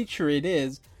kind of creature it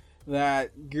is,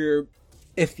 that you're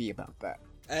iffy about that.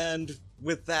 And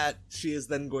with that, she is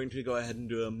then going to go ahead and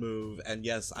do a move, and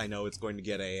yes, I know it's going to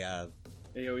get a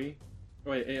AOE?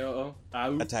 Wait, AOO?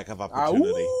 Ow. attack of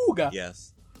opportunity. Auga!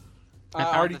 Yes. I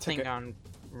found already the took thing it. on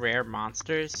rare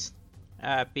monsters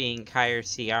being higher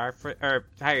CR or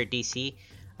higher DC.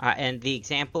 And the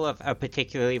example of a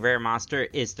particularly rare monster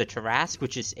is the Tarrasque,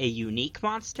 which is a unique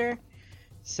monster.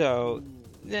 So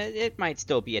it might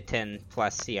still be a 10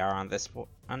 plus CR on this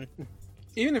one.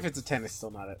 Even if it's a 10, it's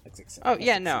still not a 6. Oh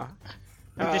yeah, no.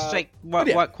 I'm just like but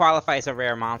yeah. what qualifies a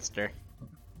rare monster.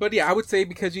 But yeah, I would say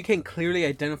because you can't clearly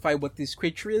identify what this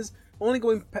creature is, only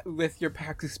going with your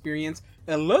past experience,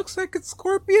 it looks like it's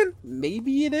Scorpion.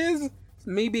 Maybe it is.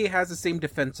 Maybe it has the same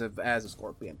defensive as a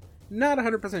Scorpion. Not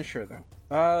 100% sure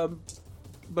though.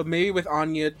 but maybe with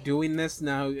Anya doing this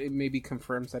now, it maybe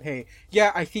confirms that, hey,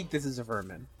 yeah, I think this is a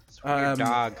vermin. It's a weird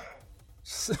dog.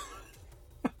 So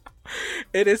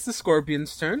it is the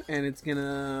Scorpion's turn, and it's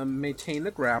gonna maintain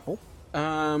the grapple.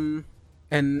 And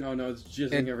Oh no, it's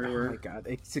jizzing oh everywhere. my god,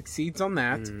 it succeeds on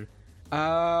that.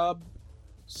 Mm.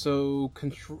 So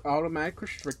automatic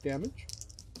restrict damage.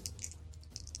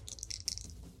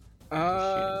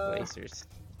 Shooting lasers.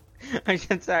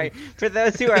 I'm sorry. For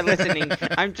those who are listening,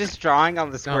 I'm just drawing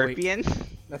on the No, wait. scorpion.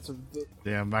 That's a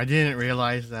Damn, I didn't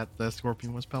realize that the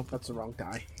scorpion was palpable. that's the wrong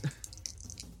die.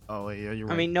 Oh, wait, yeah, you're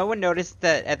right. I mean, no one noticed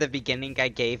that at the beginning I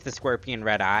gave the scorpion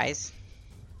red eyes.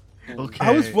 okay,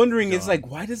 I was wondering, it's God. like,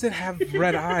 why does it have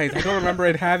red eyes? I don't remember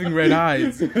it having red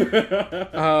eyes.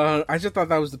 I just thought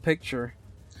that was the picture.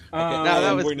 Okay, No, that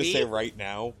I'm was going to me. say right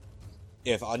now,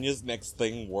 if Anya's next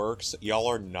thing works, y'all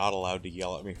are not allowed to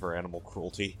yell at me for animal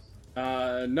cruelty.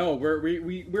 No,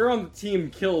 we're on the team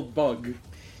kill bug.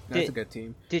 That's a Did- good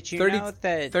team. Did you 30 know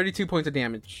that, 32 points of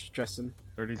damage, Justin.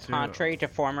 32. contrary to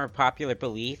former popular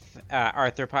belief,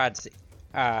 arthropods,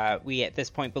 we at this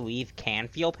point believe can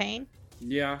feel pain?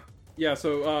 Yeah.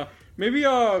 So maybe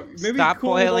Stop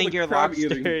cool with all boiling the your crab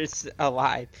eating. lobsters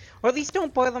alive. Or at least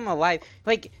don't boil them alive.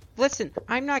 Like, listen,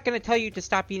 I'm not going to tell you to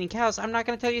stop eating cows. I'm not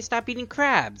going to tell you to stop eating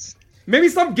crabs. Maybe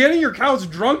stop getting your cows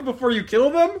drunk before you kill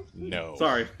them. No.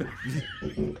 Sorry.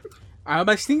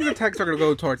 My stinging attacks are going to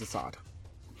go towards Assad.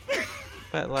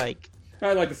 But, like,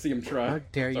 I'd like to see him try. How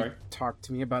dare Sorry. you talk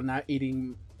to me about not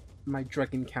eating my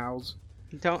drunken cows?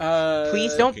 don't Uh,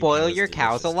 please don't Chicken boil is your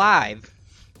cows delicious. alive.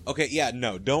 Okay, yeah,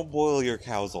 no, don't boil your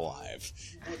cows alive.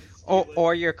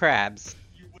 Or your crabs.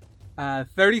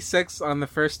 36 on the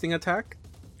first sting attack.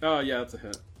 Oh yeah, that's a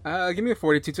hit. Give me a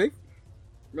 42 save.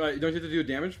 Right, don't you have to do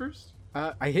damage first?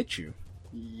 I hit you.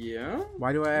 Yeah.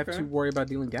 Why do I have Okay. to worry about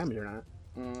dealing damage or not?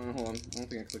 Hold on. I don't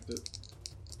think I clicked it.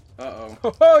 Uh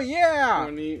Oh yeah!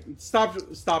 20.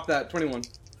 Stop that. 21.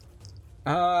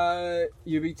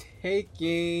 You'll be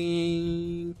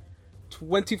taking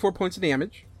 24 points of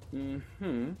damage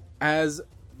Mm-hmm. as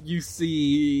you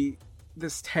see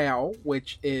this tail,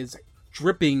 which is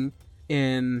dripping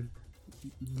in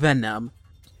venom,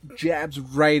 jabs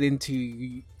right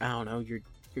into, I don't know, your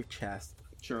chest,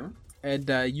 Sure. and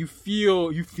you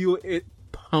feel it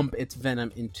pump its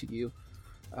venom into you.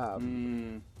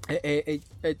 A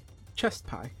chest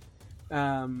pie.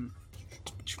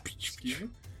 Excuse me?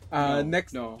 No,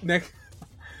 Next. no. Next.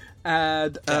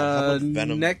 And How much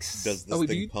venom next. does this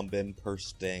thing pump in per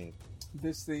sting?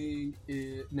 This thing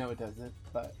is no, it doesn't.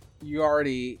 But you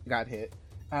already got hit.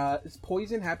 Is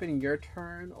poison happening your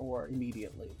turn or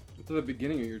immediately? It's at the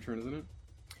beginning of your turn, isn't it?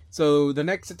 So the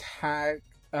next attack,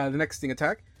 the next sting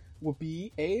attack, will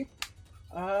be a.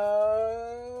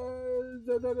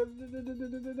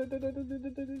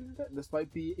 This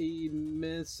might be a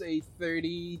miss. A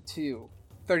 32,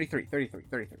 33.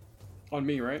 On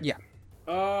me, right? Yeah.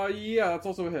 Yeah, that's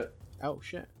also a hit. Oh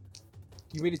shit!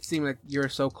 You made it seem like you're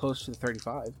so close to the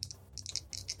 35.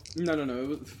 No, it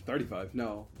was 35.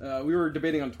 No. We were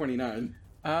debating on 29.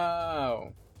 Oh.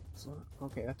 So,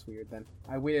 okay, that's weird then.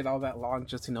 I waited all that long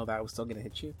just to know that I was still gonna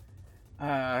hit you.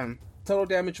 Total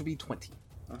damage will be 20.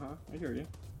 Uh-huh. I hear you.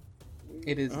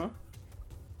 It is. Uh-huh.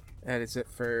 That is it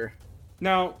for.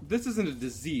 Now, this isn't a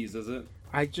disease, is it?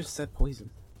 I just said poison.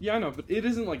 Yeah, I know, but it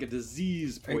isn't like a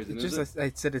disease poison, It is just it?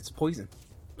 I said it's poison.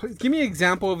 Please give me an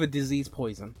example of a disease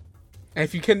poison.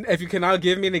 If you cannot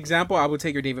give me an example, I will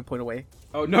take your David point away.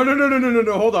 Oh, no.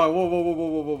 Hold on.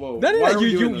 Whoa. No, Why are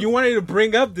we you doing this? wanted to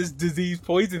bring up this disease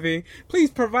poison thing. Please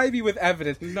provide me with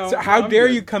evidence. No, So how I'm dare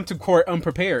good. you come to court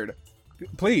unprepared?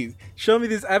 Please show me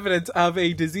this evidence of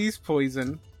a disease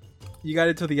poison. You got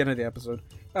it till the end of the episode.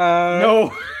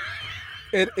 No.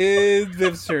 It is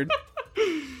Viv's turn.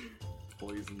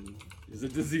 Poison is a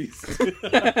disease.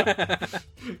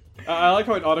 I like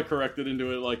how it autocorrected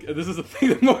into it. Like, this is a thing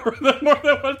that more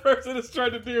than one person is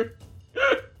trying to do.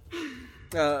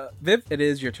 Viv, it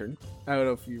is your turn. I don't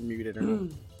know if you're muted or not.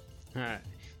 Alright.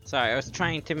 Sorry, I was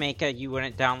trying to make a you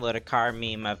wouldn't download a car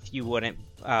meme of you wouldn't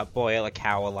boil a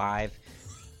cow alive.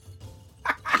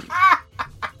 I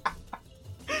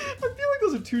feel like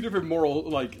those are two different moral,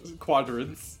 like,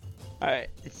 quadrants. Alright,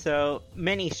 so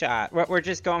mini shot. We're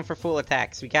just going for full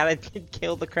attacks. We gotta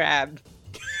kill the crab.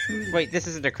 Wait, this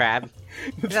isn't a crab.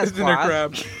 This That's isn't a claws.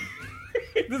 crab.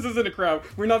 This isn't a crowd.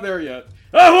 We're not there yet.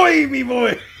 Ahoy, me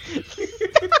boy!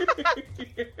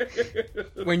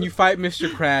 When you fight Mr.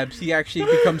 Krabs, he actually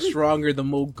becomes stronger the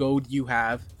more gold you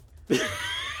have.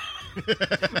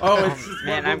 Oh, it's just,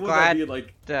 Man, what I'm would glad that be,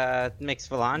 like, Mix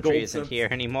Philandry Gold isn't cents. here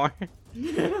anymore.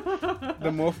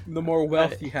 The more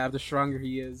wealth you have, the stronger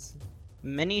he is.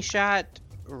 Mini shot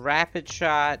rapid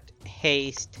shot,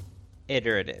 haste,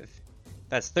 iterative.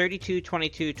 That's 32,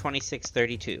 22, 26,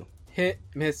 32. Hit,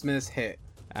 miss, miss, hit.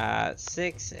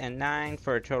 6 and 9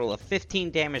 for a total of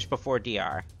 15 damage before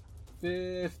DR.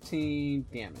 15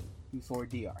 damage before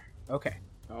DR. Okay.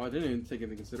 Oh, I didn't even take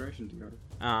into consideration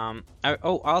DR.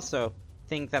 Also,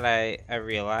 thing that I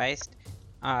realized,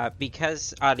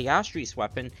 because Adiastri's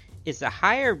weapon is a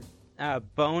higher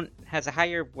has a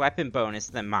higher weapon bonus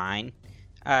than mine.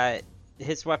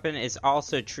 His weapon is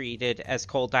also treated as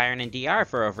cold iron and DR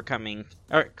for overcoming,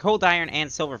 or cold iron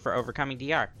and silver for overcoming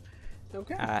DR.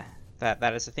 Okay.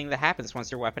 That is a thing that happens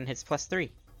once your weapon hits +3.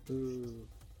 Ooh.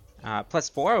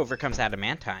 +4 overcomes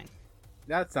adamantine.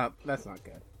 That's not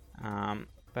good.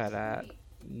 But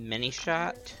mini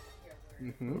shot,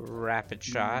 Mm-hmm. rapid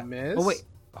shot. Miss. Oh wait,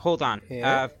 hold on. Hit.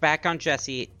 Back on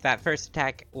Jesse. That first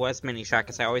attack was mini shot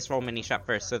because I always roll mini shot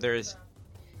first. So there's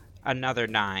another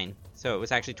 9. So it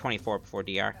was actually 24 before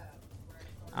DR.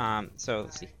 So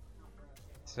let's see.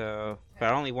 So,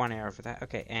 but only 1 arrow for that.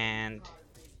 Okay, and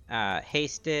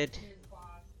hasted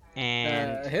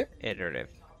and Hit iterative.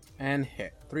 and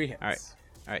hit. 3 hits.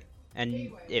 All right,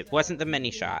 and it wasn't the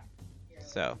mini shot.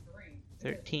 So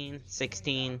 13,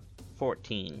 16,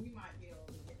 14.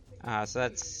 So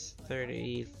that's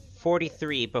 30,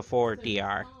 43 before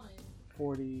DR.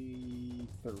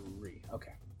 43.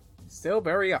 Okay. Still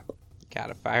very up.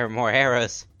 Gotta fire more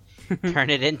arrows. Turn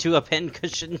it into a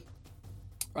pincushion.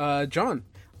 John.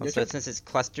 Also, since it's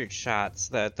clustered shots,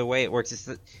 the way it works is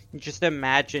that just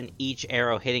imagine each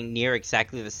arrow hitting near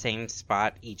exactly the same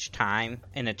spot each time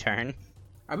in a turn.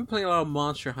 I've been playing a lot of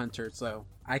Monster Hunter, so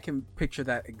I can picture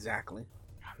that exactly.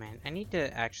 Oh man, I need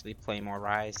to actually play more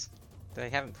Rise. I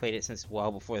haven't played it since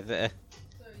well before the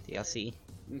DLC.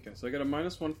 Okay, so I got a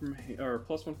 -1 from or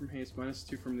 +1 from haste,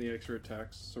 -2 from the extra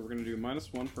attacks. So we're gonna do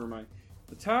 -1 for my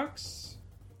attacks.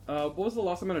 What was the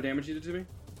last amount of damage you did to me?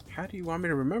 How do you want me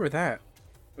to remember that?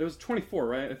 It was 24,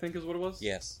 right? I think is what it was.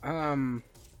 Yes.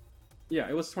 Yeah,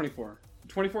 it was 24.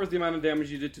 24 is the amount of damage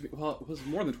you did to me. Well, it was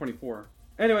more than 24.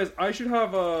 Anyways, I should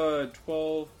have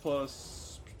 12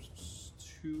 plus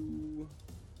 2.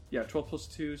 Yeah, 12 plus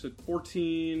 2, so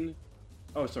 14.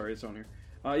 Oh, sorry, it's on here.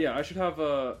 Yeah, I should have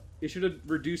it should have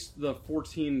reduced the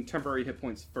 14 temporary hit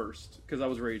points first because I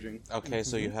was raging. Okay,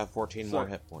 so you have 14 So- more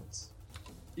hit points.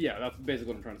 Yeah, that's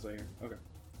basically what I'm trying to say here. Okay.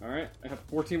 All right, I have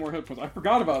 14 more hit points. I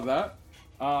forgot about that.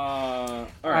 All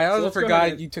right. I so also let's go ahead forgot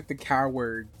and- you took the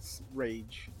coward's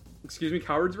rage. Excuse me,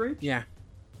 coward's rage? Yeah,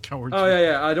 Cowards. Oh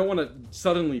yeah. I don't want to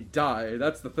suddenly die.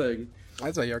 That's the thing.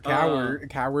 that's why you're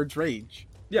coward's rage.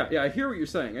 Yeah. I hear what you're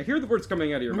saying. I hear the words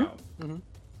coming out of your mouth.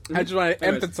 I just want to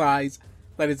Anyways. emphasize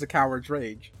that it's a coward's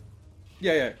rage.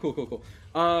 Yeah. Cool.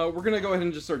 We're gonna go ahead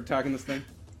and just start attacking this thing.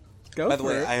 Go By for the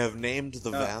way, it. I have named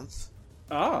the Vanth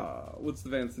What's the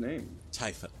Van's name?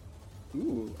 Typhon.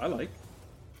 Ooh, I like.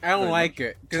 I don't very like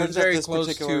it because Turns it's out very this close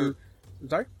particular- to. I'm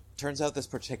sorry. Turns out this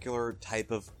particular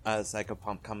type of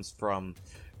psychopomp comes from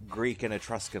Greek and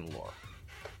Etruscan lore.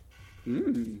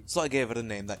 So I gave it a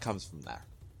name that comes from there.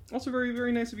 Also, very,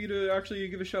 very nice of you to actually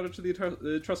give a shout out to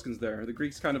the Etruscans there. The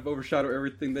Greeks kind of overshadow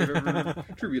everything they've ever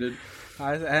contributed.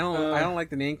 I don't like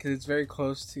the name because it's very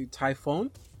close to Typhon,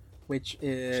 which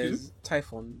Excuse is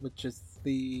Typhon, which is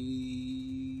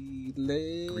the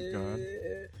Greek god.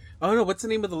 Oh no, what's the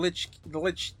name of the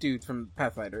lich dude from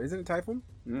Pathfinder? Isn't it Typhon?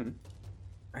 Mm.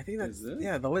 I think that's Is it?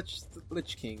 yeah, the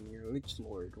lich king or lich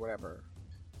lord, whatever.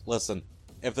 Listen,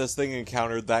 if this thing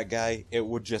encountered that guy, it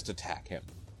would just attack him.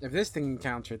 If this thing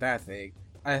encountered that thing,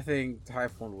 I think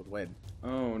Typhon would win.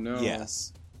 Oh no.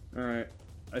 Yes. All right.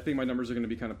 I think my numbers are going to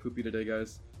be kind of poopy today,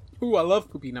 guys. Ooh, I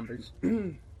love poopy numbers.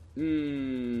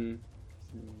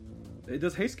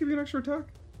 Does haste give you an extra attack?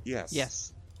 Yes.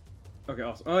 Yes. Okay,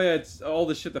 awesome. Oh yeah, it's all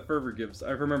the shit that fervor gives.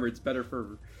 I remember it's better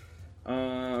fervor.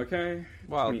 Okay.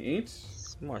 Well, 28.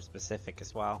 it's more specific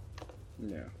as well.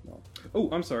 Yeah. Well. Oh,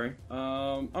 I'm sorry.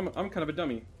 I'm kind of a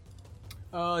dummy.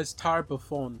 It's Tar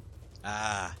Buffon.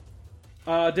 Ah.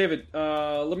 David.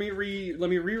 Let me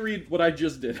reread what I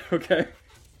just did. Okay.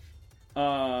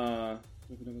 Oh,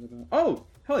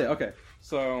 hell yeah. Okay.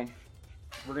 So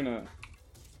we're gonna.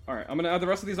 All right. I'm gonna add the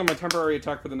rest of these on my temporary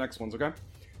attack for the next ones. Okay.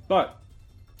 But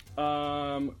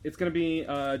it's gonna be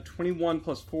 21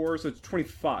 plus 4, so it's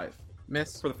 25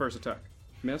 Miss. for the first attack.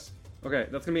 Miss. Okay,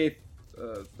 that's gonna be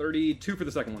 32 for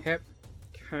the second one. Hip.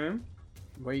 Okay.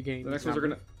 Where are you getting The next these ones are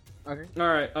gonna. numbers? Okay. All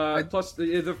right. Plus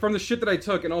from the shit that I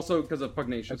took, and also because of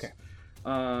pugnacious. Okay.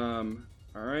 All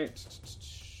right.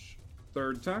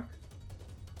 Third attack.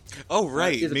 Oh,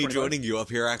 right. is it Me 25? joining you up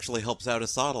here actually helps out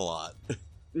Assad a lot.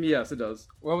 Yes, it does.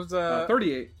 What was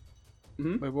 38.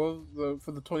 Wait, what was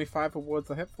for the 25? What was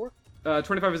the hip for?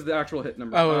 25 is the actual hit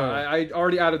number. Oh, I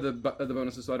already added the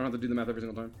bonuses, so I don't have to do the math every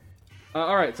single time.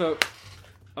 All right, so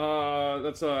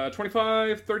that's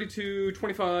 25, 32,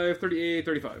 25, 38,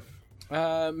 35.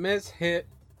 Miss, hit,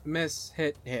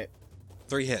 hit.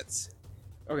 3 hits.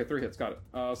 Okay, 3 hits, got it.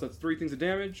 So that's 3 things of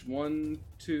damage. 1,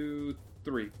 2,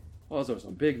 3. Oh, those are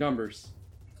some big numbers.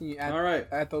 Can you add, All right.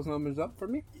 add those numbers up for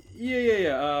me?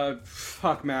 Yeah.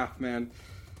 Fuck math, man.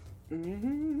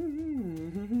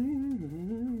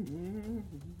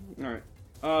 All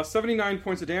right. 79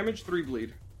 points of damage, 3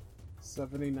 bleed.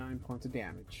 79 points of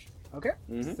damage. Okay,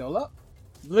 Mhm. still up.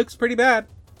 Looks pretty bad,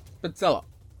 but still up.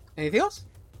 Anything else?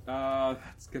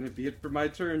 That's gonna be it for my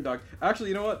turn, dog. Actually,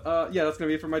 you know what? Yeah, that's gonna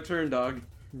be it for my turn, dog.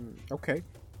 Okay.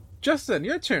 Justin,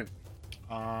 your turn.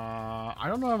 I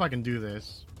don't know if I can do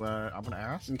this, but I'm gonna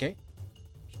ask. Okay.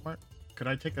 Could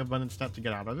I take Abundant Step to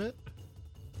get out of it?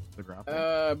 The grapple?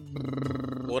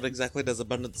 What exactly does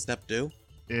Abundant Step do?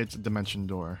 It's a dimension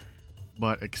door,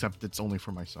 but except it's only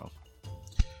for myself.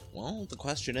 Well, the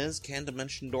question is, can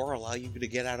Dimension Door allow you to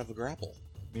get out of a grapple?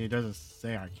 I mean, it doesn't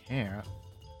say I can't,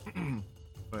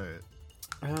 but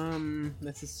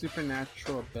That's a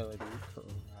supernatural ability,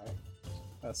 correct?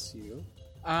 That's you.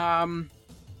 Oh,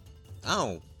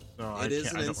 so it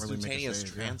is an I don't really make a instantaneous save,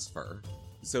 yeah. transfer.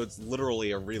 So it's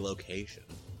literally a relocation.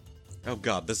 Oh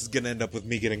god, this is gonna end up with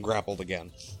me getting grappled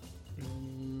again.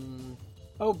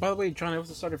 Oh, by the way, John, it was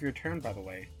the start of your turn, by the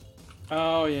way.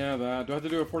 Oh yeah, that. Do I have to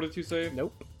do a fortitude save?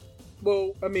 Nope.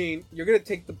 Well, I mean, you're gonna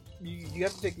take the... You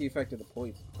have to take the effect of the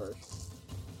poison first.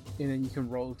 And then you can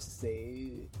roll to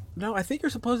save... No, I think you're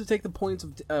supposed to take the points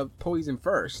of poison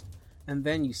first. And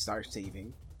then you start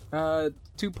saving. 2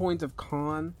 points of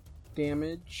con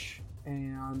damage.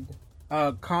 And...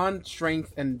 con,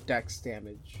 strength, and dex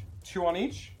damage. 2 on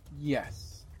each.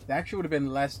 Yes. That actually would have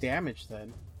been less damage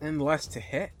then. And less to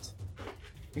hit.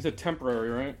 You said temporary,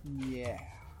 right? Yeah.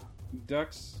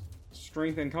 Dex,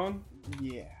 strength, and con.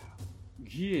 Yeah.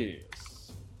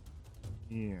 Yes.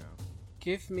 Yeah.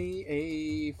 Give me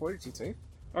a fortitude save.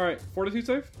 All right, fortitude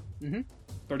save. Mhm.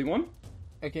 31.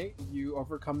 Okay, you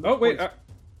overcome the Oh wait. poison.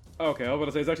 Okay, I was about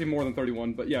to say it's actually more than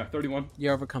 31, but yeah, 31.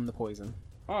 You overcome the poison.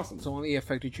 Awesome. So only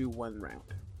affected you 1 round.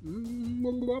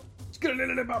 Let's get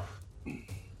it up.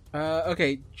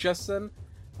 Okay, Justin.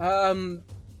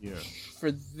 Yeah.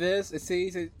 For this, it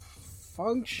says it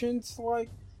functions like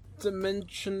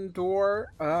Dimension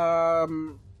Door. I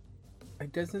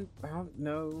don't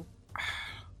know.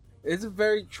 It's a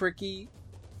very tricky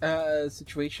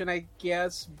situation, I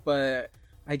guess, but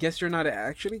I guess you're not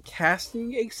actually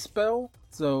casting a spell,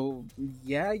 so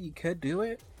yeah, you could do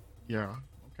it. Yeah.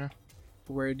 Okay.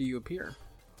 Where do you appear?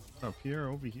 Up here,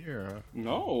 over here.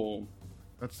 No.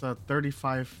 That's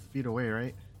 35 feet away,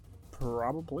 right?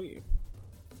 Probably.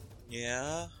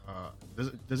 Yeah.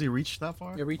 Does he reach that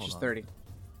far? It reaches Hold on. 30.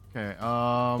 Okay.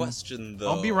 Question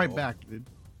though. I'll be right back, dude.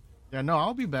 Yeah, no,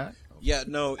 I'll be back. Yeah,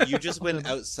 no, you just went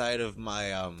outside of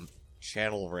my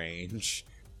channel range.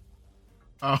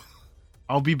 Oh,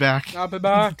 I'll be back. I'll be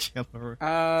back. Chandler.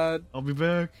 I'll be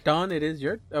back. Don, it is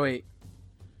your... Oh, wait.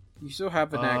 You still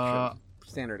have an action.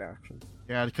 Standard action.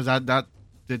 Yeah, because that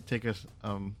did take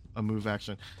a move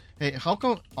action. Hey, how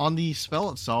come on the spell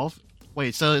itself...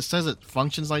 Wait, so it says it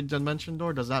functions like Dimension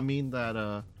Door? Does that mean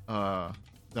that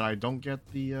that I don't get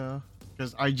the...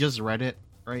 Because I just read it,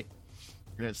 right?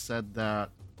 And it said that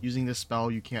using this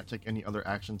spell, you can't take any other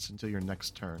actions until your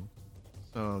next turn.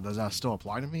 So does that still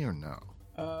apply to me or no?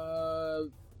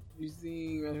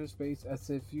 Using measure space as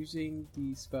if using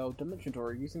the spell Dimension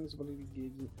Door. Using this ability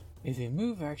gives you is a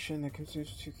move action that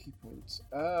consumes 2 key points.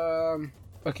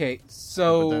 Okay,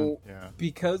 so But then, yeah.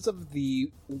 because of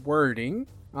the wording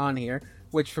on here,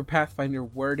 which for Pathfinder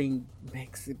wording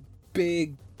makes a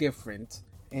big difference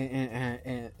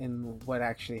in what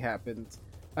actually happens.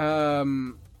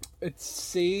 It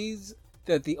says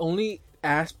that the only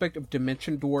aspect of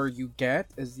Dimension Door you get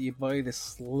is the ability to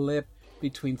slip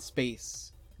between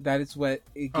space. That is what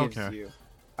it gives Okay. you.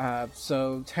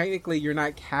 So technically, you're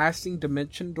not casting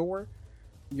Dimension Door.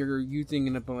 You're using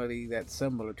an ability that's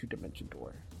similar to Dimension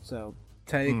Door. So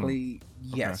technically,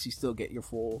 yes, you still get your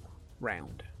full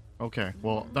round. Okay,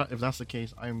 well, if that's the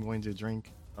case, I'm going to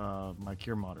drink my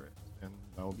Cure Moderate, and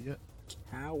that will be it.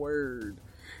 Coward.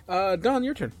 Don,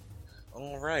 your turn.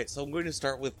 Alright, so I'm going to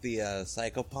start with the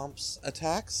Psychopomps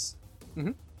attacks.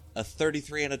 Mhm. A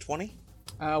 33 and a 20.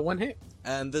 1 hit.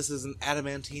 And this is an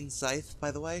adamantine scythe,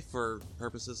 by the way, for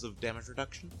purposes of damage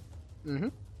reduction. Mm-hmm.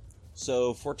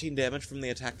 So 14 damage from the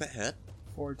attack that hit.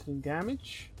 14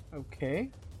 damage. Okay.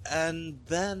 And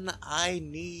then I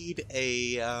need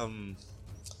a I'm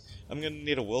gonna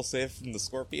need a will save from the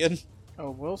scorpion.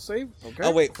 Oh, will save. Okay.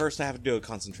 Oh wait, first I have to do a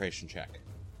concentration check.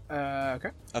 Okay.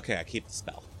 Okay, I keep the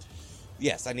spell.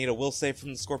 Yes, I need a will save from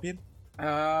the scorpion.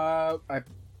 I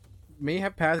may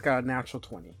have passed. Got a natural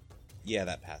 20. Yeah,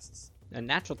 that passes. A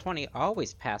natural 20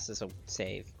 always passes a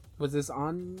save. Was this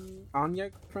on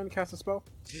Anya trying to cast a spell?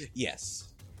 Yes,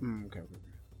 Okay.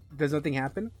 Does nothing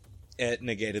happen? it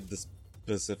negated the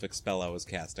specific spell I was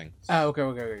casting. Oh,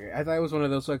 okay. I thought it was one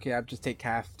of those. Okay, I just take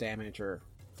half damage or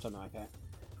something like that.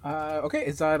 Okay,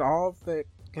 is that all that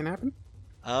can happen?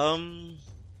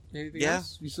 Anything Yeah.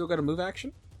 else? You still got a move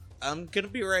action? I'm gonna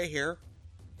be right here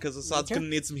because Assad's Okay. gonna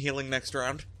need some healing next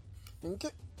round. Okay.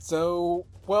 So,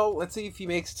 well, let's see if he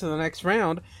makes it to the next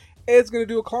round. It's gonna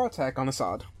do a claw attack on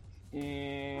Assad.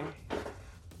 Yeah,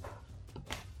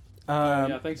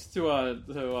 thanks to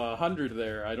 100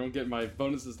 there, I don't get my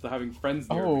bonuses to having friends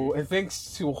near Oh, me. and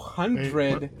thanks to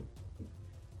 100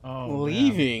 Oh, man.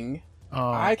 leaving,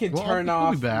 I can Well, turn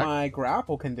I'll be off back. my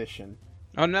grapple condition.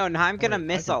 Oh no, now I'm gonna Wait, I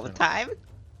miss can all the turn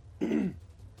time.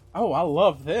 Oh, I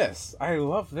love this.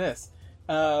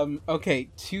 Okay,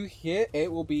 to hit,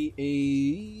 it will be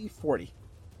a 40.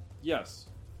 Yes.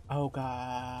 Oh,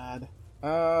 God.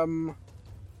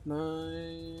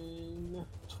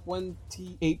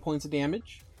 28 points of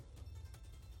damage,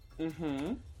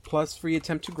 Mm-hmm. plus free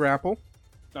attempt to grapple.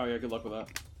 Oh yeah, good luck with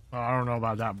that. I don't know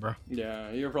about that, bro.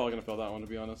 Yeah, you're probably gonna fail that one, to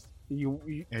be honest. You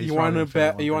Yeah, he's want to probably gonna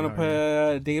bet? fail You one want to thing,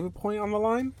 put a David point on the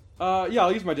line? Yeah,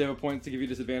 I'll use my David point to give you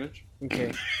disadvantage.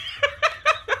 Okay.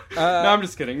 No, I'm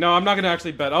just kidding. No, I'm not gonna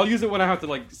actually bet. I'll use it when I have to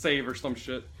like save or some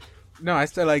shit. No, I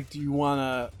said like, do you want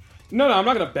to? No, I'm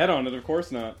not gonna bet on it. Of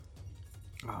course not.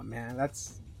 Oh man,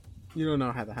 you don't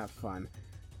know how to have fun.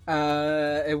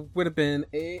 It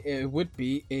would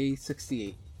be a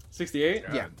 68. 68.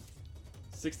 Yeah.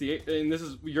 68.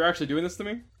 And you're actually doing this to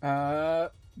me?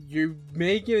 You're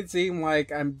making it seem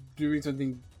like I'm doing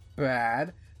something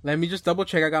bad. Let me just double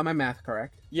check I got my math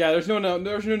correct. Yeah. There's no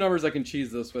numbers I can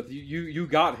cheese this with. You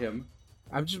got him.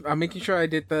 I'm making sure I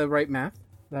did the right math.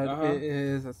 Uh-huh.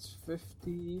 That's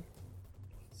 50.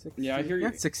 60, Yeah, I hear you.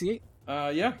 Yeah, 68.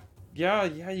 Yeah.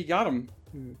 You got him.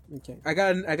 Okay. I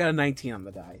got a 19 on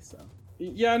the die, so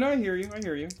Yeah. No, I hear you. I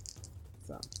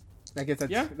guess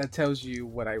that tells you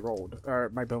what I rolled or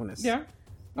my bonus. Yeah.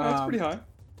 No, that's pretty high.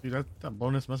 Dude, that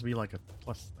bonus must be like a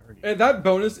plus 30. And that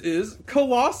bonus is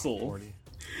colossal. 40.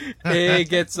 It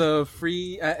gets a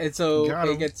free. Got It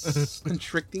him. gets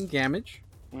constricting damage.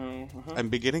 Oh, uh-huh. I'm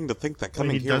beginning to think that Well,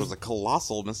 coming he here does- was a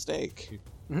colossal mistake.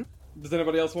 Does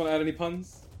anybody else want to add any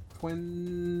puns?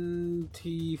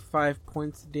 25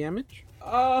 points of damage.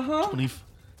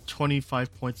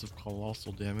 25 points of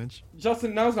colossal damage.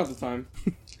 Justin, now's not the time.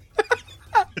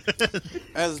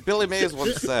 As Billy Mays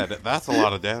once said, that's a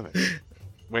lot of damage.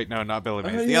 Wait, no, not Billy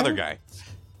Mays. The yeah? other guy.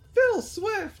 Phil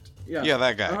Swift. Yeah. Yeah,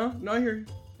 that guy. Uh-huh. No, I hear you.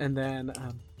 And then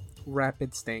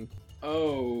rapid sting.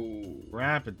 Oh.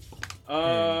 Rapid.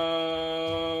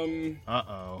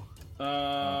 Uh-oh.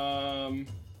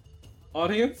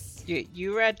 Audience?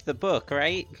 You read the book,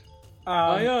 right?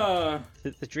 I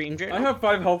The Dream Journal? have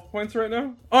 5 health points right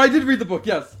now. Oh, I did read the book,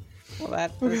 yes. Well,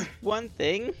 that's one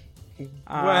thing.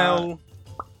 Well,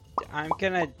 I'm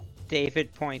gonna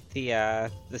David point the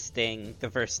sting, the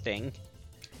first sting.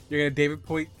 you're gonna David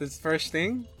point this first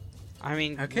thing. I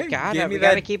mean, Okay, we give me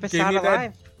gotta that- keep give Assad me that-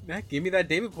 alive. Yeah, give me that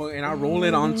David point, and I'll roll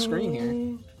it on screen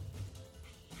here.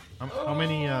 How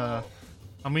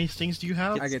many stings do you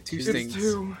have? I get 2 It's stings. It's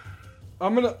 2.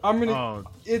 I'm gonna. Oh,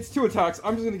 It's 2 attacks.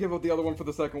 I'm just gonna give out the other one for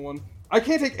the second one. I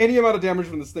can't take any amount of damage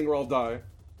from this thing or I'll die.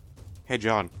 Hey,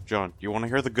 John, you want to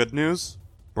hear the good news?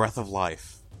 Breath of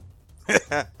life.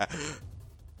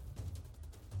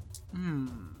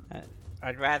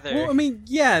 I'd rather. Well, I mean,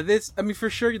 for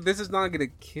sure, this is not gonna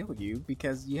kill you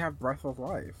because you have Breath of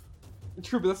Life.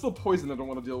 True, but that's still poison I don't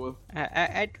want to deal with.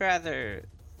 I'd rather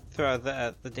throw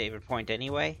the David point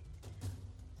anyway.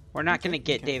 We're not gonna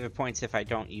get David points if I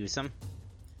don't use them.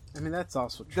 I mean, that's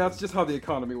also true. That's just how the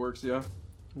economy works, yeah.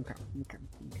 Okay.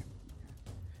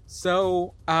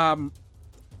 So, I'll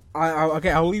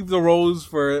leave the rolls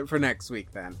for next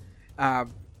week then.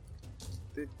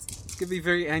 It's gonna be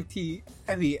very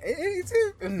anti-heavy.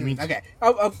 mean- Okay,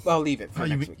 I'll leave it for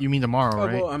next week. you mean tomorrow,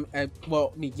 right?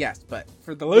 Well, I mean, yes, but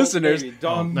for the listeners, baby,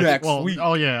 dog. next week.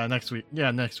 Oh yeah, next week.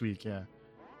 Yeah, next week. Yeah.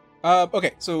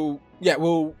 Okay, so yeah, I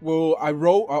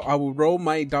will roll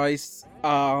my dice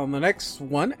on the next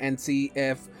one and see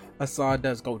if Assad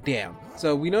does go down.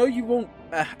 So we know you won't.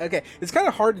 Okay, it's kind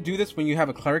of hard to do this when you have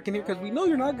a cleric in here because we know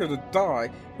you're not gonna die,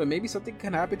 but maybe something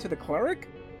can happen to the cleric.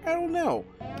 I don't know.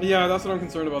 Yeah, that's what I'm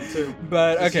concerned about too.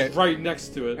 But This okay, is right next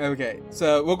to it. okay.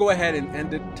 So we'll go ahead and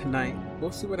end it tonight.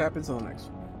 We'll see what happens on the next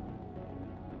one.